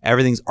 hey,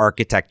 everything's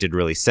architected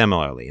really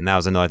similarly. And that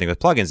was another thing with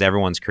plugins.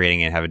 Everyone's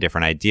creating it, have a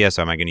different idea.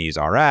 So am I going to use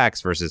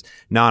RX versus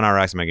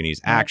non-RX? Am I going to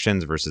use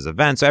actions versus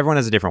events? So everyone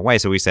has a different way.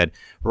 So we said,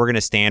 we're going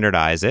to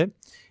standardize it,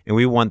 and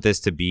we want this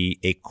to be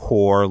a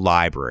core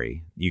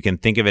library. You can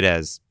think of it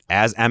as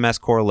MS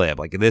Core Lib.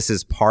 Like, this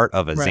is part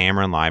of a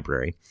Xamarin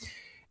library.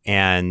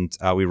 And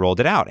we rolled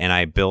it out, and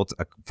I built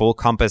a full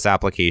Compass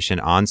application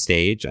on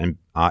stage and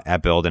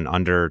at build in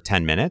under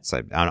 10 minutes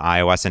on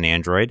iOS and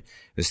Android.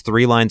 There's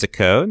 3 lines of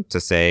code to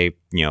say,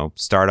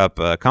 start up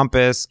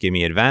Compass, give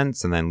me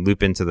events, and then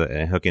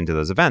hook into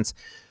those events.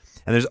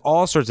 And there's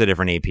all sorts of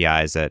different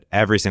APIs that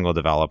every single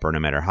developer, no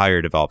matter how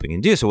you're developing,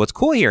 can do. So what's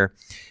cool here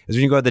is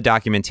when you go to the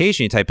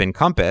documentation, you type in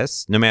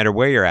Compass, no matter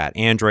where you're at,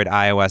 Android,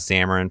 iOS,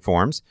 Xamarin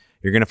Forms,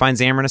 you're going to find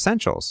Xamarin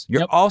Essentials.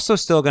 You're also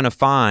still going to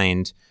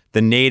find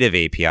the native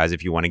APIs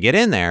if you want to get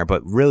in there,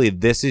 but really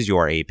this is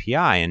your API,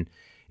 and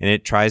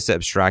it tries to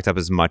abstract up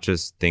as much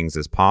as things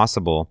as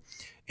possible.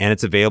 And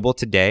it's available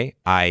today.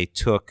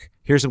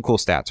 Here's some cool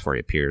stats for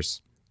you,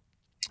 Piers.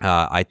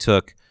 I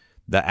took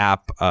the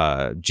app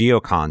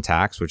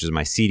GeoContacts, which is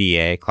my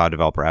CDA, Cloud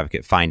Developer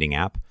Advocate finding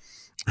app,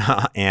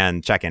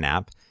 and check-in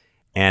app,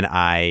 and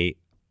I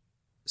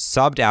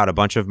subbed out a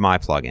bunch of my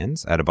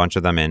plugins, I had a bunch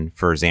of them in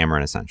for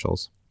Xamarin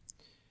Essentials.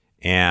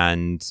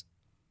 And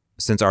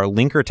since our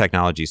linker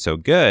technology is so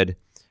good,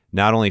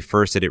 not only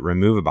first did it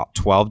remove about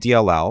 12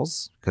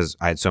 DLLs because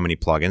I had so many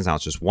plugins, now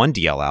it's just one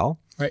DLL.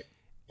 Right.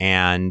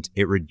 And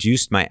it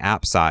reduced my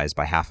app size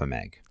by 0.5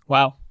 meg.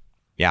 Wow.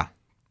 Yeah.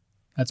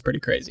 That's pretty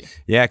crazy.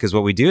 Yeah, because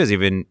what we do is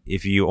even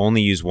if you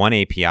only use one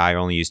API or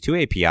only use two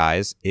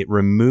APIs, it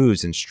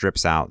removes and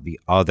strips out the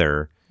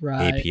other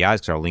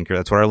APIs because our linker,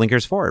 that's what our linker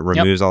is for. It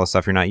removes all the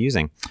stuff you're not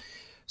using.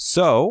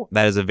 So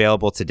that is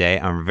available today.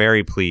 I'm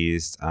very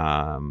pleased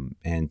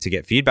and to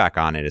get feedback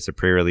on it. It's a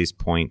pre-release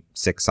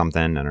 0.6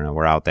 something. I don't know.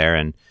 We're out there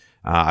and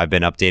I've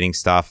been updating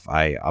stuff.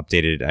 I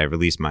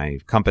released my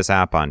Compass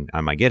app on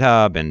my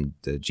GitHub and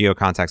the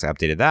GeoContacts. I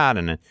updated that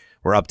and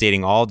we're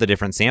updating all the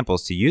different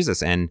samples to use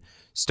this. And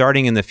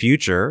starting in the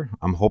future,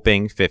 I'm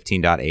hoping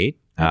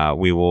 15.8,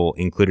 we will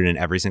include it in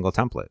every single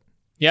template.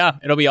 Yeah,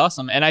 it'll be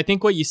awesome. And I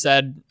think what you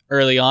said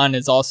early on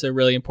is also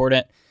really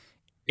important.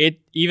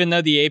 Even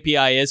though the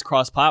API is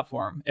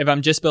cross-platform, if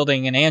I'm just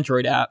building an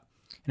Android app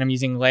and I'm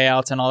using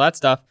layouts and all that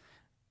stuff,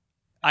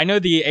 I know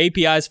the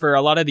APIs for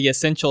a lot of the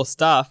essential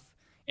stuff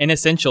in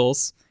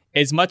Essentials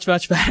is much,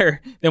 much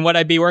better than what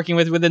I'd be working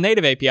with the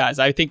native APIs.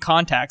 I think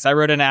Contacts. I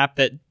wrote an app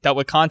that dealt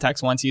with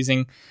contacts once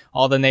using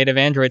all the native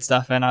Android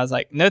stuff, and I was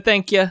like, no,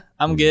 thank you.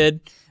 I'm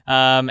good.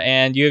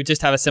 And you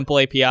just have a simple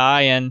API,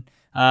 and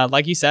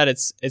like you said,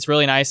 it's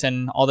really nice,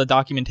 and all the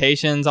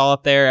documentation's all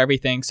up there,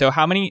 everything. So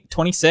how many?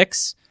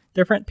 26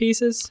 different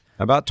pieces?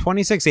 About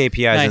 26 APIs,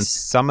 nice. And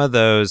some of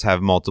those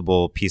have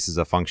multiple pieces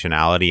of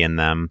functionality in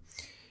them.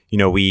 You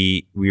know,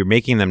 we were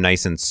making them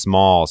nice and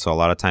small. So a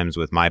lot of times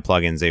with my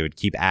plugins, they would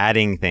keep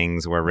adding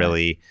things where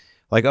really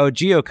like,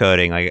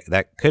 geocoding, like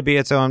that could be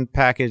its own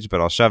package,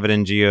 but I'll shove it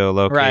in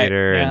geolocator. Right,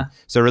 yeah. And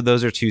so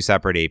those are two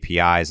separate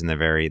APIs and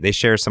they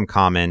share some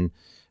common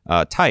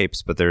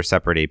types, but they're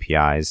separate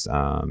APIs.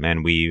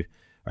 And we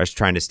are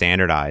trying to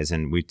standardize,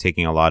 and we're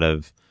taking a lot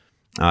of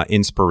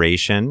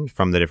inspiration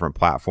from the different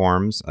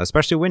platforms,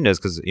 especially Windows,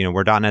 because, you know,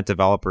 we're .NET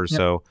developers. Yep.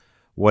 So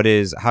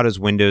how does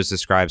Windows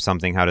describe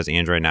something? How does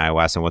Android and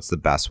iOS? And what's the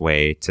best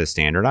way to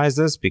standardize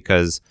this?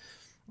 Because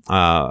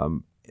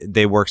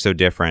they work so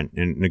different.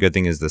 And the good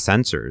thing is the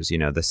sensors. You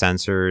know, the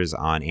sensors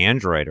on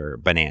Android are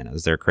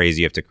bananas. They're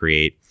crazy. You have to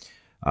create,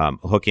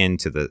 hook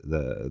into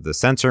the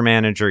sensor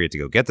manager. You have to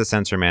go get the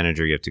sensor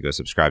manager. You have to go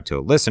subscribe to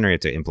a listener. You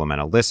have to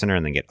implement a listener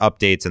and then get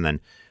updates and then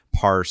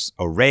parse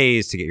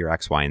arrays to get your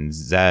X, Y, and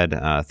Z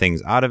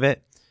things out of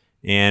it.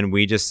 And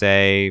we just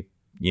say,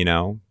 you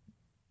know,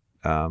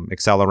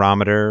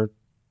 accelerometer,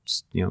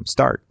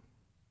 start.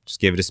 Just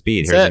give it a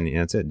speed.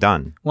 That's it.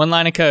 Done. One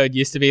line of code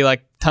used to be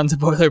like tons of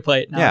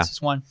boilerplate. Now it's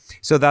just one.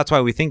 So that's why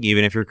we think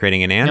even if you're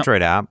creating an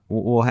Android app,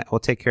 we'll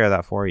take care of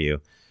that for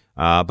you.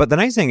 But the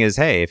nice thing is,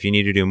 hey, if you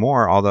need to do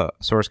more, all the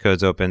source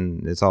code's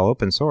open. It's all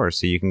open source.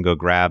 So you can go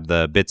grab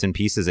the bits and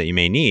pieces that you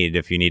may need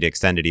if you need to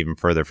extend it even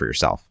further for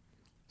yourself.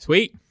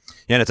 Sweet.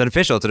 Yeah, and it's an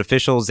official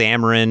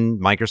Xamarin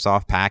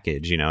Microsoft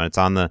package, you know, and it's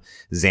on the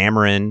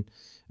Xamarin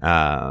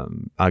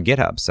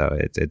GitHub. So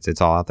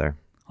it's all out there.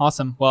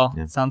 Awesome. Well,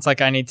 it sounds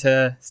like I need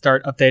to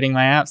start updating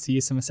my apps to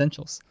use some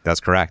essentials. That's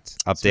correct.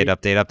 Update.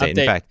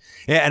 In fact,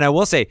 yeah, and I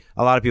will say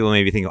a lot of people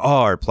may be thinking,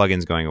 are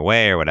plugins going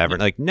away or whatever?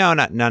 Like, no,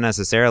 not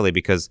necessarily,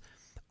 because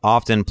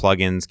often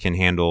plugins can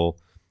handle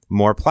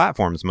more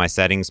platforms. My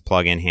settings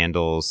plugin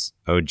handles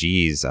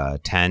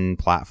 10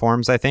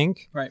 platforms, I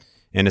think. Right.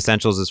 And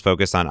Essentials is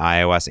focused on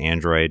iOS,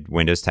 Android,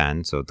 Windows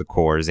 10. So the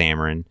core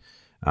Xamarin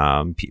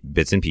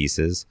bits and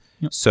pieces.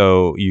 Yep.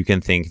 So you can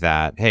think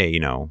that, hey, you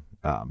know,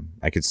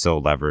 I could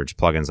still leverage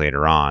plugins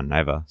later on. I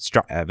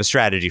have a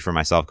strategy for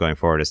myself going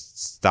forward to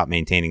stop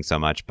maintaining so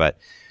much. But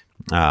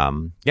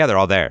they're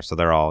all there. So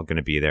they're all going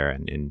to be there.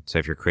 And so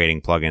if you're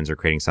creating plugins or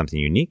creating something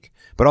unique,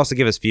 but also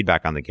give us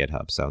feedback on the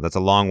GitHub. So that's a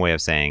long way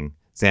of saying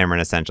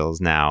Xamarin Essentials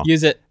now.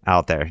 Use it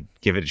out there.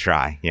 Give it a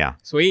try. Yeah.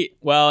 Sweet.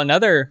 Well,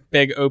 another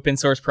big open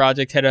source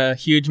project hit a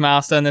huge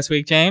milestone this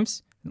week,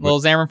 James. A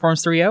little Xamarin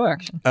Forms 3.0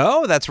 action.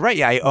 Oh, that's right.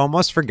 Yeah, I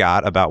almost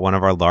forgot about one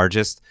of our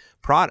largest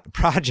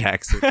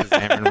projects, which is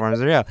Xamarin Forms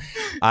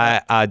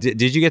 3.0.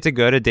 Did you get to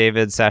go to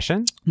David's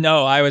session?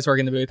 No, I was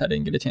working the booth. I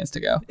didn't get a chance to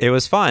go. It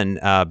was fun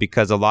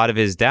because a lot of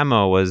his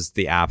demo was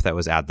the app that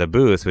was at the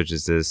booth, which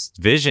is this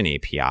Vision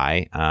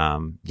API.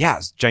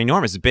 It's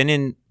ginormous. It's been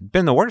in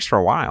the works for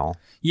a while.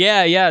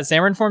 Yeah.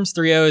 Xamarin Forms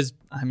 3.0 is,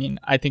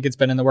 I think it's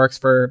been in the works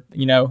for,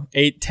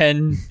 8,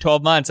 10,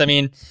 12 months.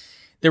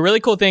 The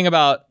really cool thing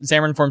about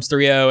Xamarin Forms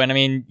 3.0,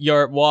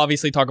 and we'll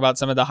obviously talk about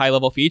some of the high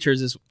level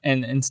features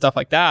and stuff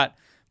like that,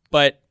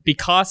 but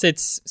because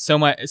it's so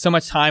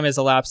much time has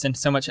elapsed and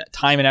so much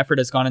time and effort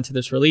has gone into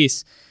this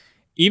release,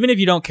 even if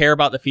you don't care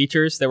about the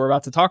features that we're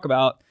about to talk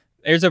about,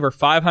 there's over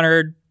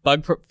 500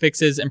 bug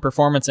fixes and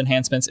performance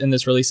enhancements in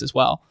this release as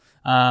well.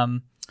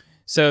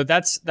 So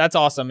that's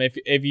awesome.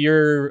 If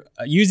you're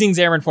using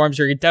Xamarin Forms,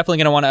 you're definitely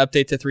going to want to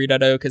update to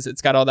 3.0 because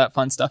it's got all that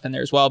fun stuff in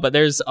there as well. But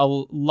there's a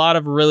lot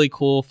of really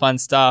cool, fun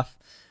stuff.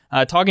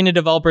 Talking to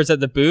developers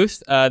at the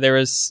booth, there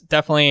was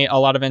definitely a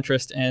lot of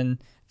interest in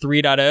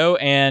 3.0.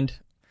 And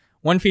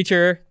one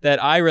feature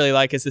that I really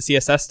like is the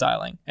CSS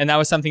styling. And that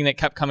was something that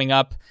kept coming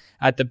up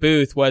at the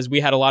booth was we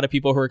had a lot of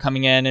people who were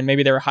coming in and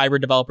maybe they were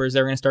hybrid developers.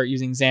 They were going to start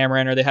using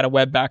Xamarin, or they had a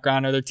web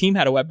background, or their team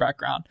had a web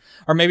background,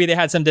 or maybe they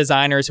had some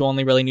designers who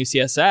only really knew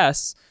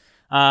CSS.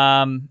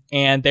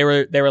 And they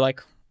were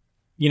like,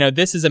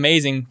 this is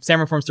amazing.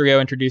 Xamarin Forms 3.0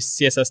 introduced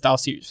CSS style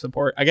sheet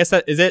support. I guess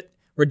that, is it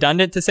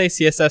redundant to say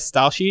CSS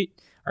style sheet,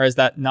 or is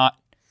that not?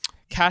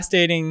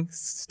 Cascading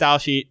style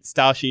sheet.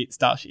 So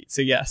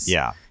yes.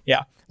 Yeah.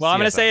 Well, CSS. I'm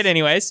going to say it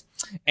anyways.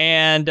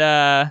 And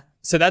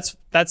so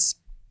that's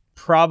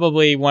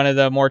probably one of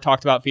the more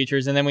talked about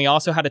features. And then we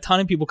also had a ton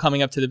of people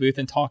coming up to the booth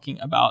and talking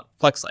about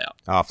Flex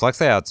Layout.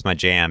 Flex Layout's my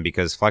jam,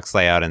 because Flex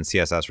Layout and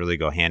CSS really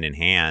go hand in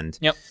hand.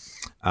 Yep.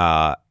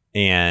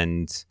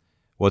 And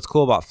what's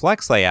cool about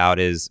Flex Layout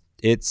is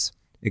it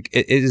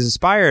is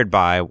inspired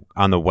by,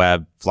 on the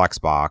web,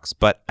 Flexbox,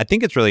 but I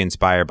think it's really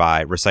inspired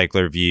by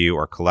Recycler View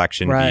or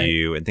Collection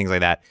View and things like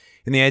that.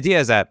 And the idea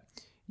is that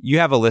you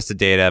have a list of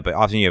data, but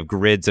often you have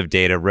grids of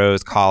data,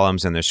 rows,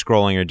 columns, and they're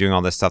scrolling or doing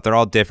all this stuff. They're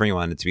all different. You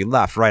want it to be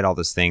left, right, all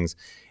these things.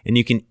 And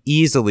you can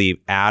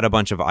easily add a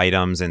bunch of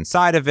items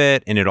inside of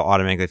it, and it'll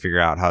automatically figure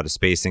out how to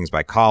space things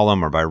by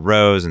column or by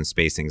rows and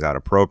space things out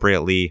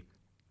appropriately.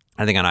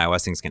 I think on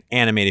iOS, things can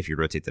animate if you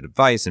rotate the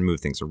device and move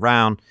things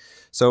around.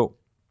 So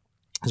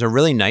it's a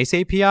really nice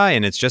API,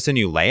 and it's just a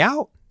new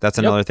layout. That's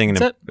another thing.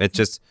 And it's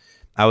just,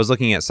 I was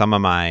looking at some of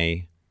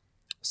my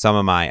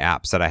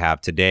apps that I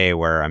have today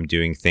where I'm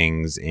doing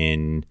things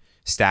in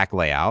stack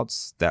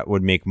layouts that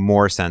would make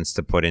more sense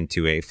to put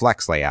into a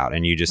Flex layout.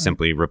 And you just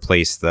simply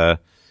replace the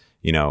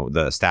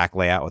stack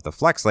layout with the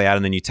Flex layout,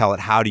 and then you tell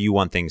it, how do you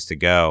want things to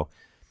go?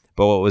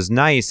 But what was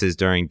nice is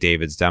during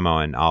David's demo,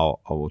 and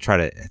I'll try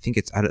to, I think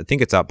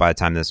it's up by the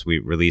time we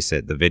release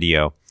it, the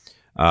video.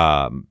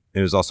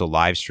 It was also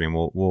live stream.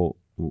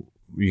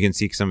 You can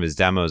see some of his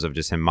demos of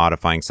just him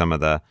modifying some of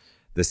the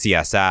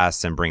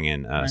CSS and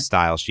bringing a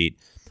style sheet.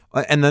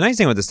 And the nice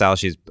thing with the style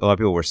sheet is a lot of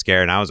people were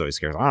scared, and I was always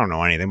scared. I don't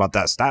know anything about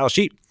that style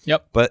sheet.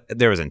 Yep. But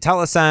there was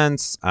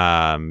IntelliSense.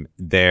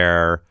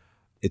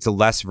 It's a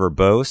less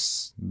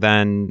verbose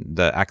than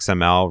the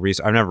XML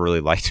resource. I've never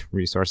really liked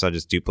resource. I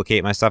just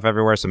duplicate my stuff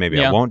everywhere. So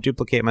maybe I won't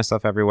duplicate my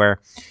stuff everywhere.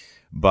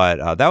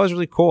 But that was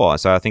really cool.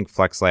 So I think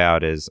Flex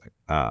Layout is,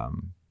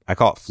 I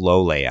call it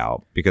flow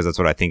layout, because that's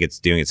what I think it's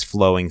doing. It's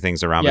flowing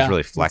things around. But it's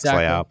really Flex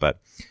layout.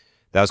 But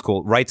that was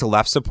cool. Right to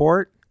left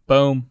support.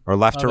 Boom. Or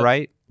left to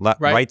right.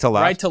 Right to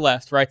left. Right to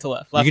left. Right to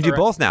left. You can do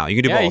both now.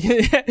 You can do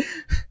both.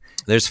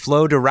 There's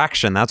flow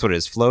direction. That's what it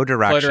is. Flow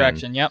direction. Flow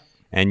direction. Yep.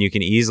 And you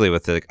can easily,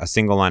 with a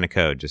single line of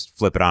code, just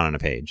flip it on a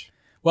page.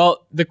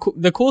 Well, the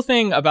cool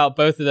thing about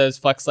both of those,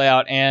 Flex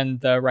Layout and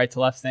the right to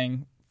left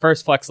thing,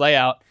 first Flex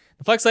Layout,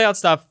 the Flex Layout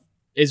stuff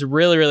is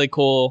really, really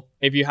cool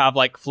if you have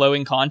like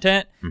flowing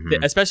content,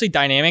 especially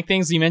dynamic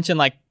things. You mentioned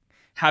like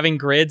having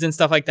grids and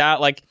stuff like that.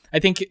 Like I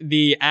think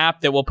the app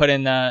that we'll put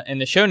in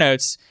the show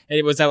notes,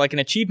 it was like an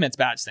achievements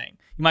badge thing.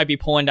 You might be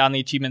pulling down the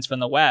achievements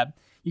from the web.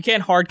 You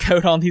can't hard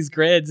code on these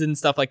grids and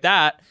stuff like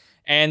that.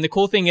 And the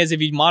cool thing is if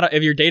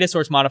your data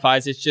source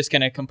modifies, it's just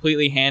going to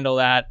completely handle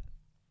that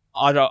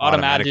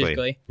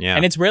automatically. Yeah.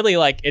 And it's really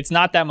like, it's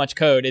not that much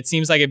code. It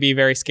seems like it'd be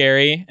very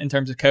scary in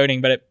terms of coding,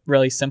 but it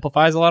really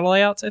simplifies a lot of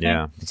layouts, I think.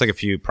 Yeah. It's like a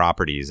few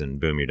properties and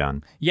boom, you're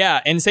done.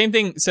 Yeah. And same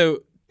thing.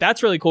 So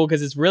that's really cool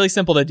because it's really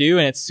simple to do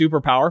and it's super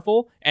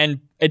powerful.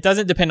 And it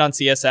doesn't depend on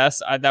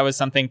CSS. That was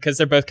something, because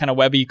they're both kind of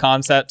webby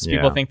concepts.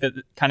 People think that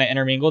kind of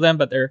intermingle them,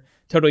 but they're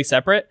totally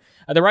separate.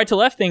 The right to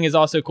left thing is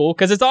also cool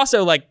because it's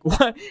also like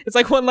it's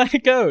like one line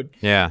of code.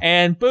 Yeah.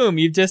 And boom,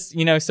 you've just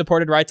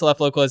supported right to left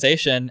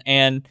localization.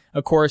 And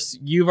of course,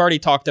 you've already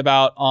talked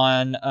about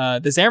on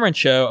the Xamarin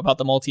Show about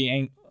the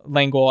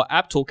multilingual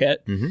app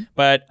toolkit.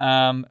 But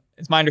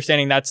it's my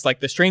understanding that's like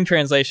the string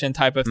translation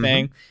type of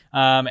thing.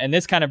 And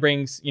this kind of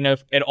brings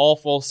it all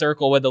full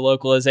circle with the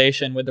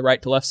localization with the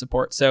right to left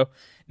support. So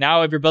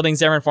now if you're building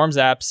Xamarin Forms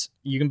apps,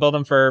 you can build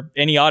them for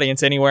any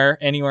audience, anywhere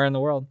in the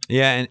world.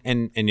 Yeah,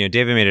 and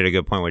David made it a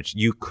good point, which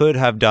you could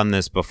have done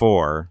this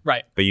before,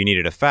 right? But you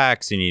needed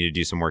effects, you needed to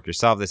do some work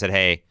yourself. They said,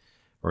 hey,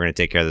 we're going to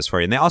take care of this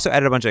for you. And they also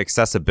added a bunch of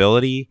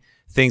accessibility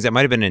things that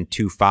might have been in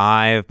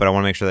 2.5, but I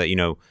want to make sure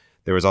that,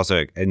 there was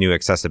also a new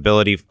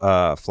accessibility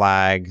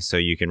flag, so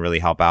you can really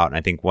help out. And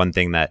I think one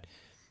thing that,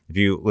 if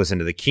you listen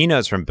to the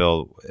keynotes from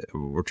Bill,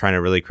 we're trying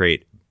to really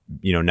create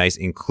nice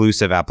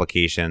inclusive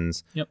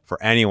applications for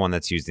anyone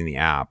that's using the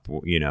app.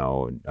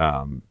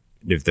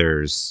 If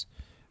there's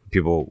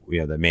people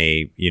that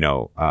may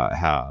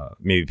have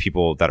maybe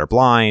people that are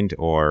blind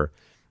or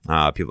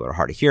people that are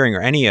hard of hearing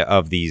or any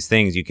of these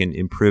things, you can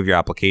improve your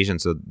application.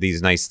 So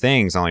these nice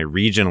things, not only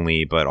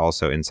regionally but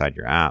also inside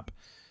your app.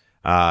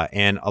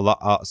 And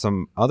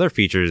some other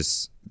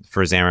features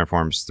for Xamarin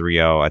Forms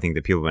 3.0, I think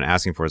that people have been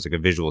asking for is like a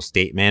visual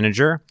state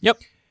manager. Yep.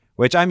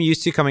 Which I'm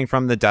used to coming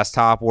from the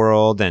desktop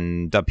world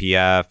and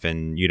WPF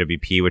and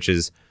UWP, which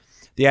is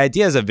the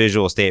idea as a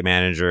visual state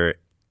manager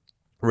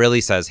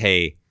really says,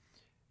 hey,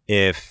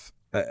 if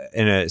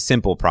in a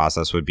simple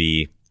process would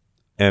be,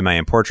 am I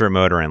in portrait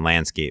mode or in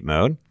landscape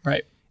mode?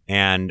 Right.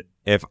 And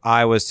if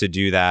I was to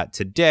do that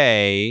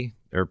today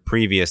or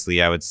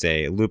previously, I would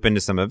say loop into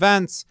some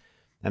events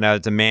and I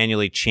have to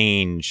manually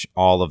change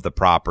all of the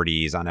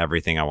properties on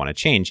everything I want to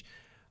change.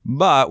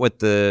 But with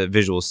the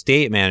Visual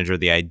State Manager,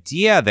 the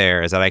idea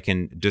there is that I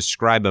can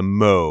describe a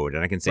mode,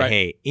 and I can say,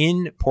 hey,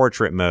 in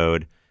portrait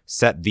mode,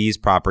 set these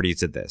properties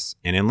to this.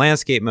 And in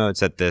landscape mode,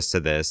 set this to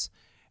this.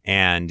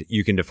 And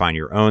you can define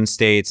your own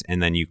states,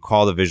 and then you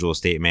call the Visual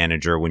State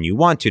Manager when you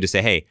want to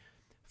say, hey,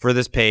 for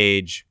this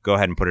page, go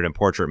ahead and put it in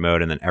portrait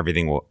mode, and then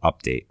everything will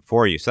update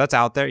for you. So that's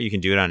out there. You can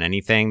do it on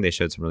anything. They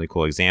showed some really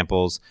cool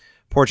examples.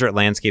 Portrait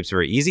landscape's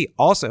very easy.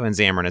 Also in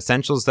Xamarin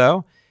Essentials,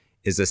 though,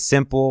 is a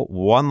simple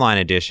one-line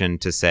addition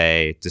to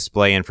say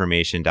display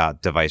information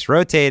device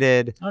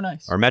rotated. Oh,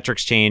 nice. Or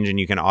metrics change, and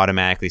you can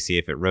automatically see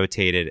if it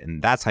rotated,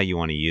 and that's how you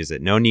want to use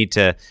it. No need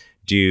to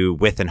do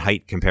width and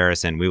height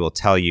comparison. We will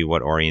tell you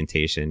what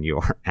orientation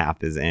your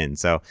app is in.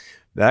 So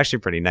that's actually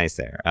pretty nice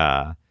there.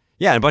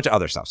 Yeah, and a bunch of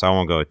other stuff. So I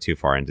won't go too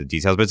far into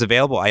details, but it's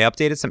available. I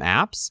updated some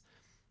apps,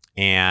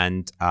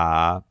 and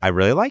I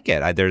really like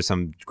it. There's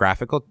some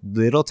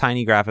little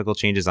tiny graphical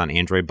changes on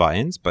Android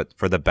buttons, but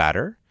for the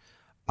better.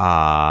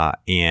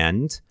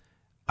 And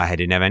I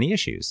didn't have any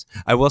issues.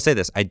 I will say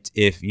this: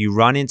 if you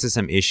run into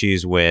some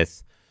issues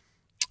with,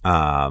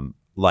 XAML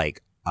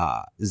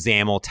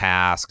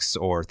tasks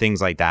or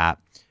things like that,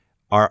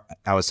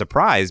 I was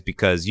surprised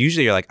because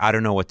usually you're like, I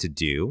don't know what to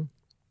do,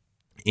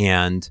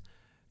 and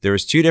there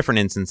was 2 different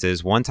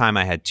instances. One time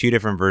I had 2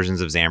 different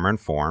versions of Xamarin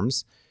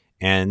Forms,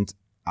 and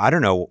I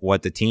don't know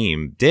what the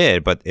team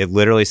did, but it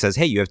literally says,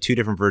 hey, you have 2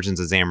 different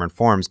versions of Xamarin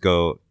Forms.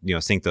 Go,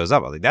 sync those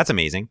up. I was like, that's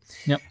amazing.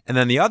 Yep. And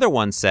then the other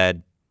one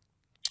said,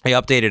 I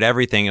updated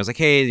everything. I was like,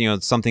 hey,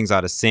 something's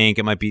out of sync.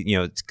 It might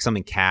be,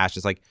 something cached.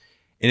 It's like,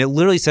 and it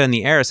literally said in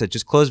the error, said,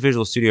 just close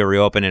Visual Studio,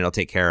 reopen, and it'll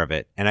take care of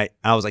it. And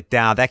I was like,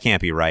 nah, that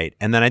can't be right.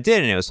 And then I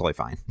did, and it was totally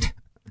fine.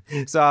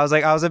 So I was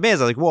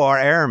amazed. I was like, whoa, our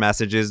error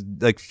messages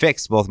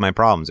fixed both my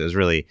problems. I was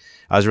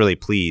really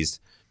pleased.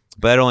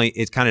 But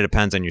it kind of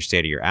depends on your state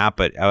of your app.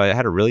 But I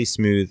had a really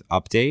smooth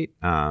update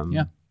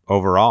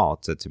overall,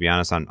 to be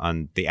honest,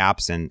 on the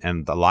apps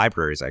and the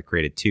libraries I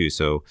created too.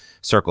 So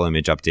Circle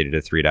Image updated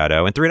to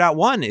 3.0. And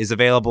 3.1 is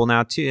available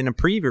now too in a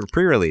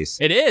pre-release.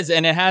 It is.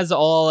 And it has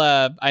all,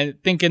 I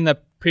think in the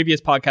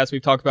previous podcast,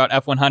 we've talked about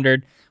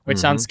F100, which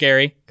sounds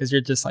scary because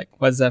you're just like,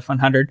 what's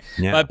F100?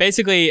 Yeah. But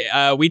basically,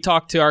 we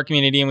talked to our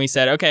community and we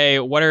said, okay,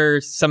 what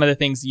are some of the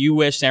things you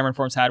wish Xamarin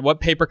Forms had? What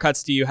paper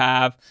cuts do you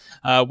have?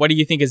 What do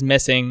you think is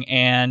missing?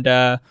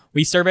 And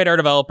we surveyed our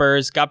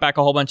developers, got back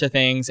a whole bunch of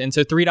things. And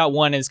so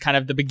 3.1 is kind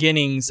of the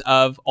beginnings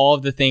of all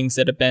of the things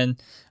that have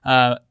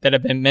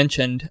been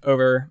mentioned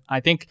over,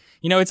 I think,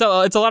 it's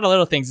a lot of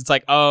little things. It's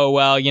like, oh,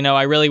 well,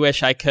 I really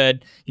wish I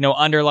could,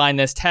 underline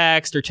this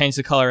text or change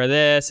the color of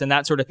this and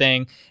that sort of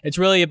thing. It's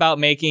really about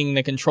making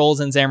the controls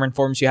in Xamarin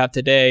Forms you have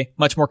today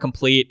much more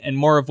complete and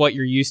more of what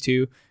you're used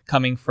to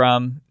coming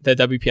from the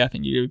WPF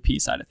and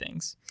UWP side of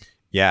things.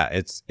 Yeah,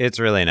 it's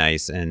really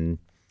nice. And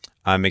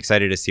I'm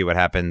excited to see what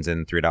happens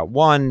in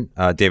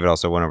 3.1. David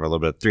also went over a little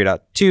bit of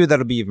 3.2.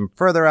 That'll be even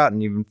further out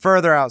and even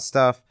further out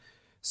stuff.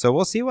 So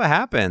we'll see what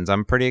happens.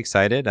 I'm pretty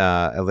excited.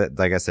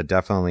 Like I said,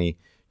 definitely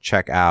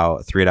check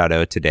out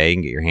 3.0 today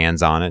and get your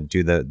hands on it.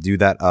 Do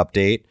that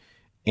update,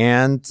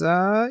 and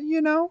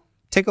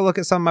take a look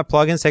at some of my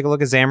plugins. Take a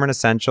look at Xamarin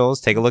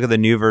Essentials. Take a look at the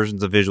new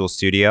versions of Visual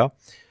Studio.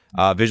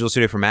 Visual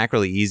Studio for Mac,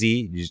 really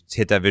easy. You just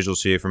hit that Visual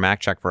Studio for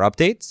Mac, check for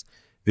updates.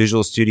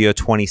 Visual Studio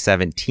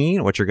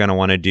 2017. What you're going to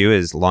want to do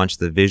is launch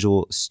the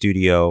Visual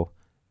Studio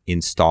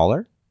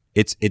installer.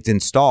 It's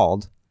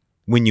installed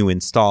when you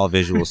install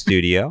Visual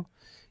Studio.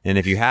 And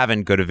if you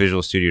haven't, go to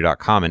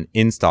visualstudio.com and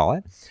install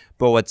it.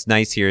 But what's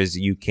nice here is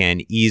you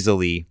can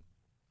easily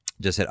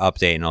just hit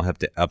update, and it'll have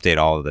to update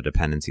all of the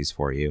dependencies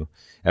for you,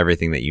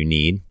 everything that you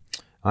need,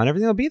 and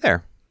everything will be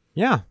there.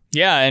 Yeah.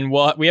 Yeah, and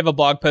we have a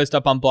blog post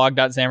up on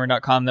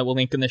blog.xamarin.com that we'll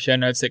link in the show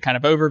notes that kind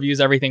of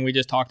overviews everything we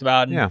just talked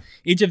about. And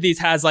each of these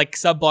has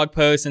sub-blog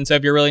posts, and so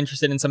if you're really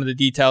interested in some of the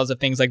details of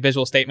things like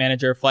Visual State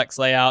Manager, Flex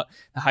Layout,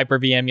 the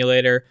Hyper-V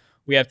emulator,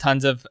 we have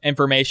tons of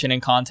information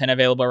and content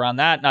available around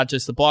that, not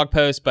just the blog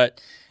post,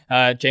 but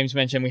James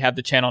mentioned we have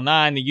the Channel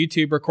 9, the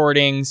YouTube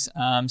recordings.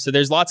 So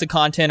there's lots of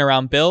content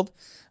around build.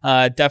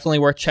 Definitely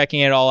worth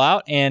checking it all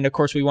out. And of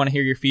course, we want to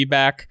hear your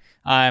feedback.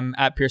 I'm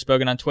at Pierce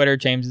Bogan on Twitter.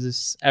 James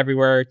is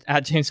everywhere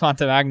at James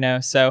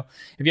Montemagno. So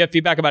if you have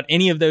feedback about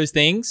any of those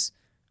things,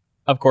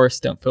 of course,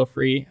 feel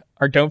free.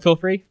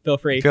 Feel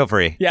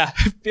free. Yeah,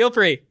 feel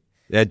free.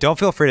 Yeah, don't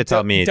feel free to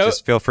tell me.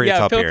 Just feel free to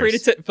tell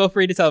Pierce. Feel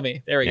free to tell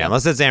me. There we go.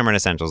 Unless it's Xamarin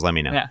Essentials, let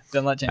me know. Yeah,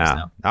 then let James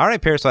know. All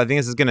right, Pierce. So I think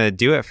this is going to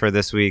do it for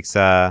this week's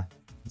Xamarin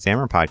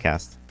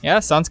podcast. Yeah,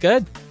 sounds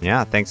good.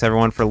 Yeah, thanks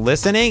everyone for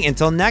listening.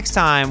 Until next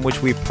time,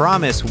 which we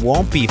promise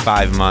won't be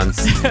 5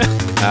 months.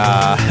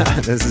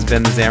 This has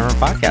been the Xamarin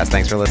podcast.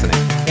 Thanks for listening.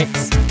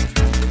 Thanks.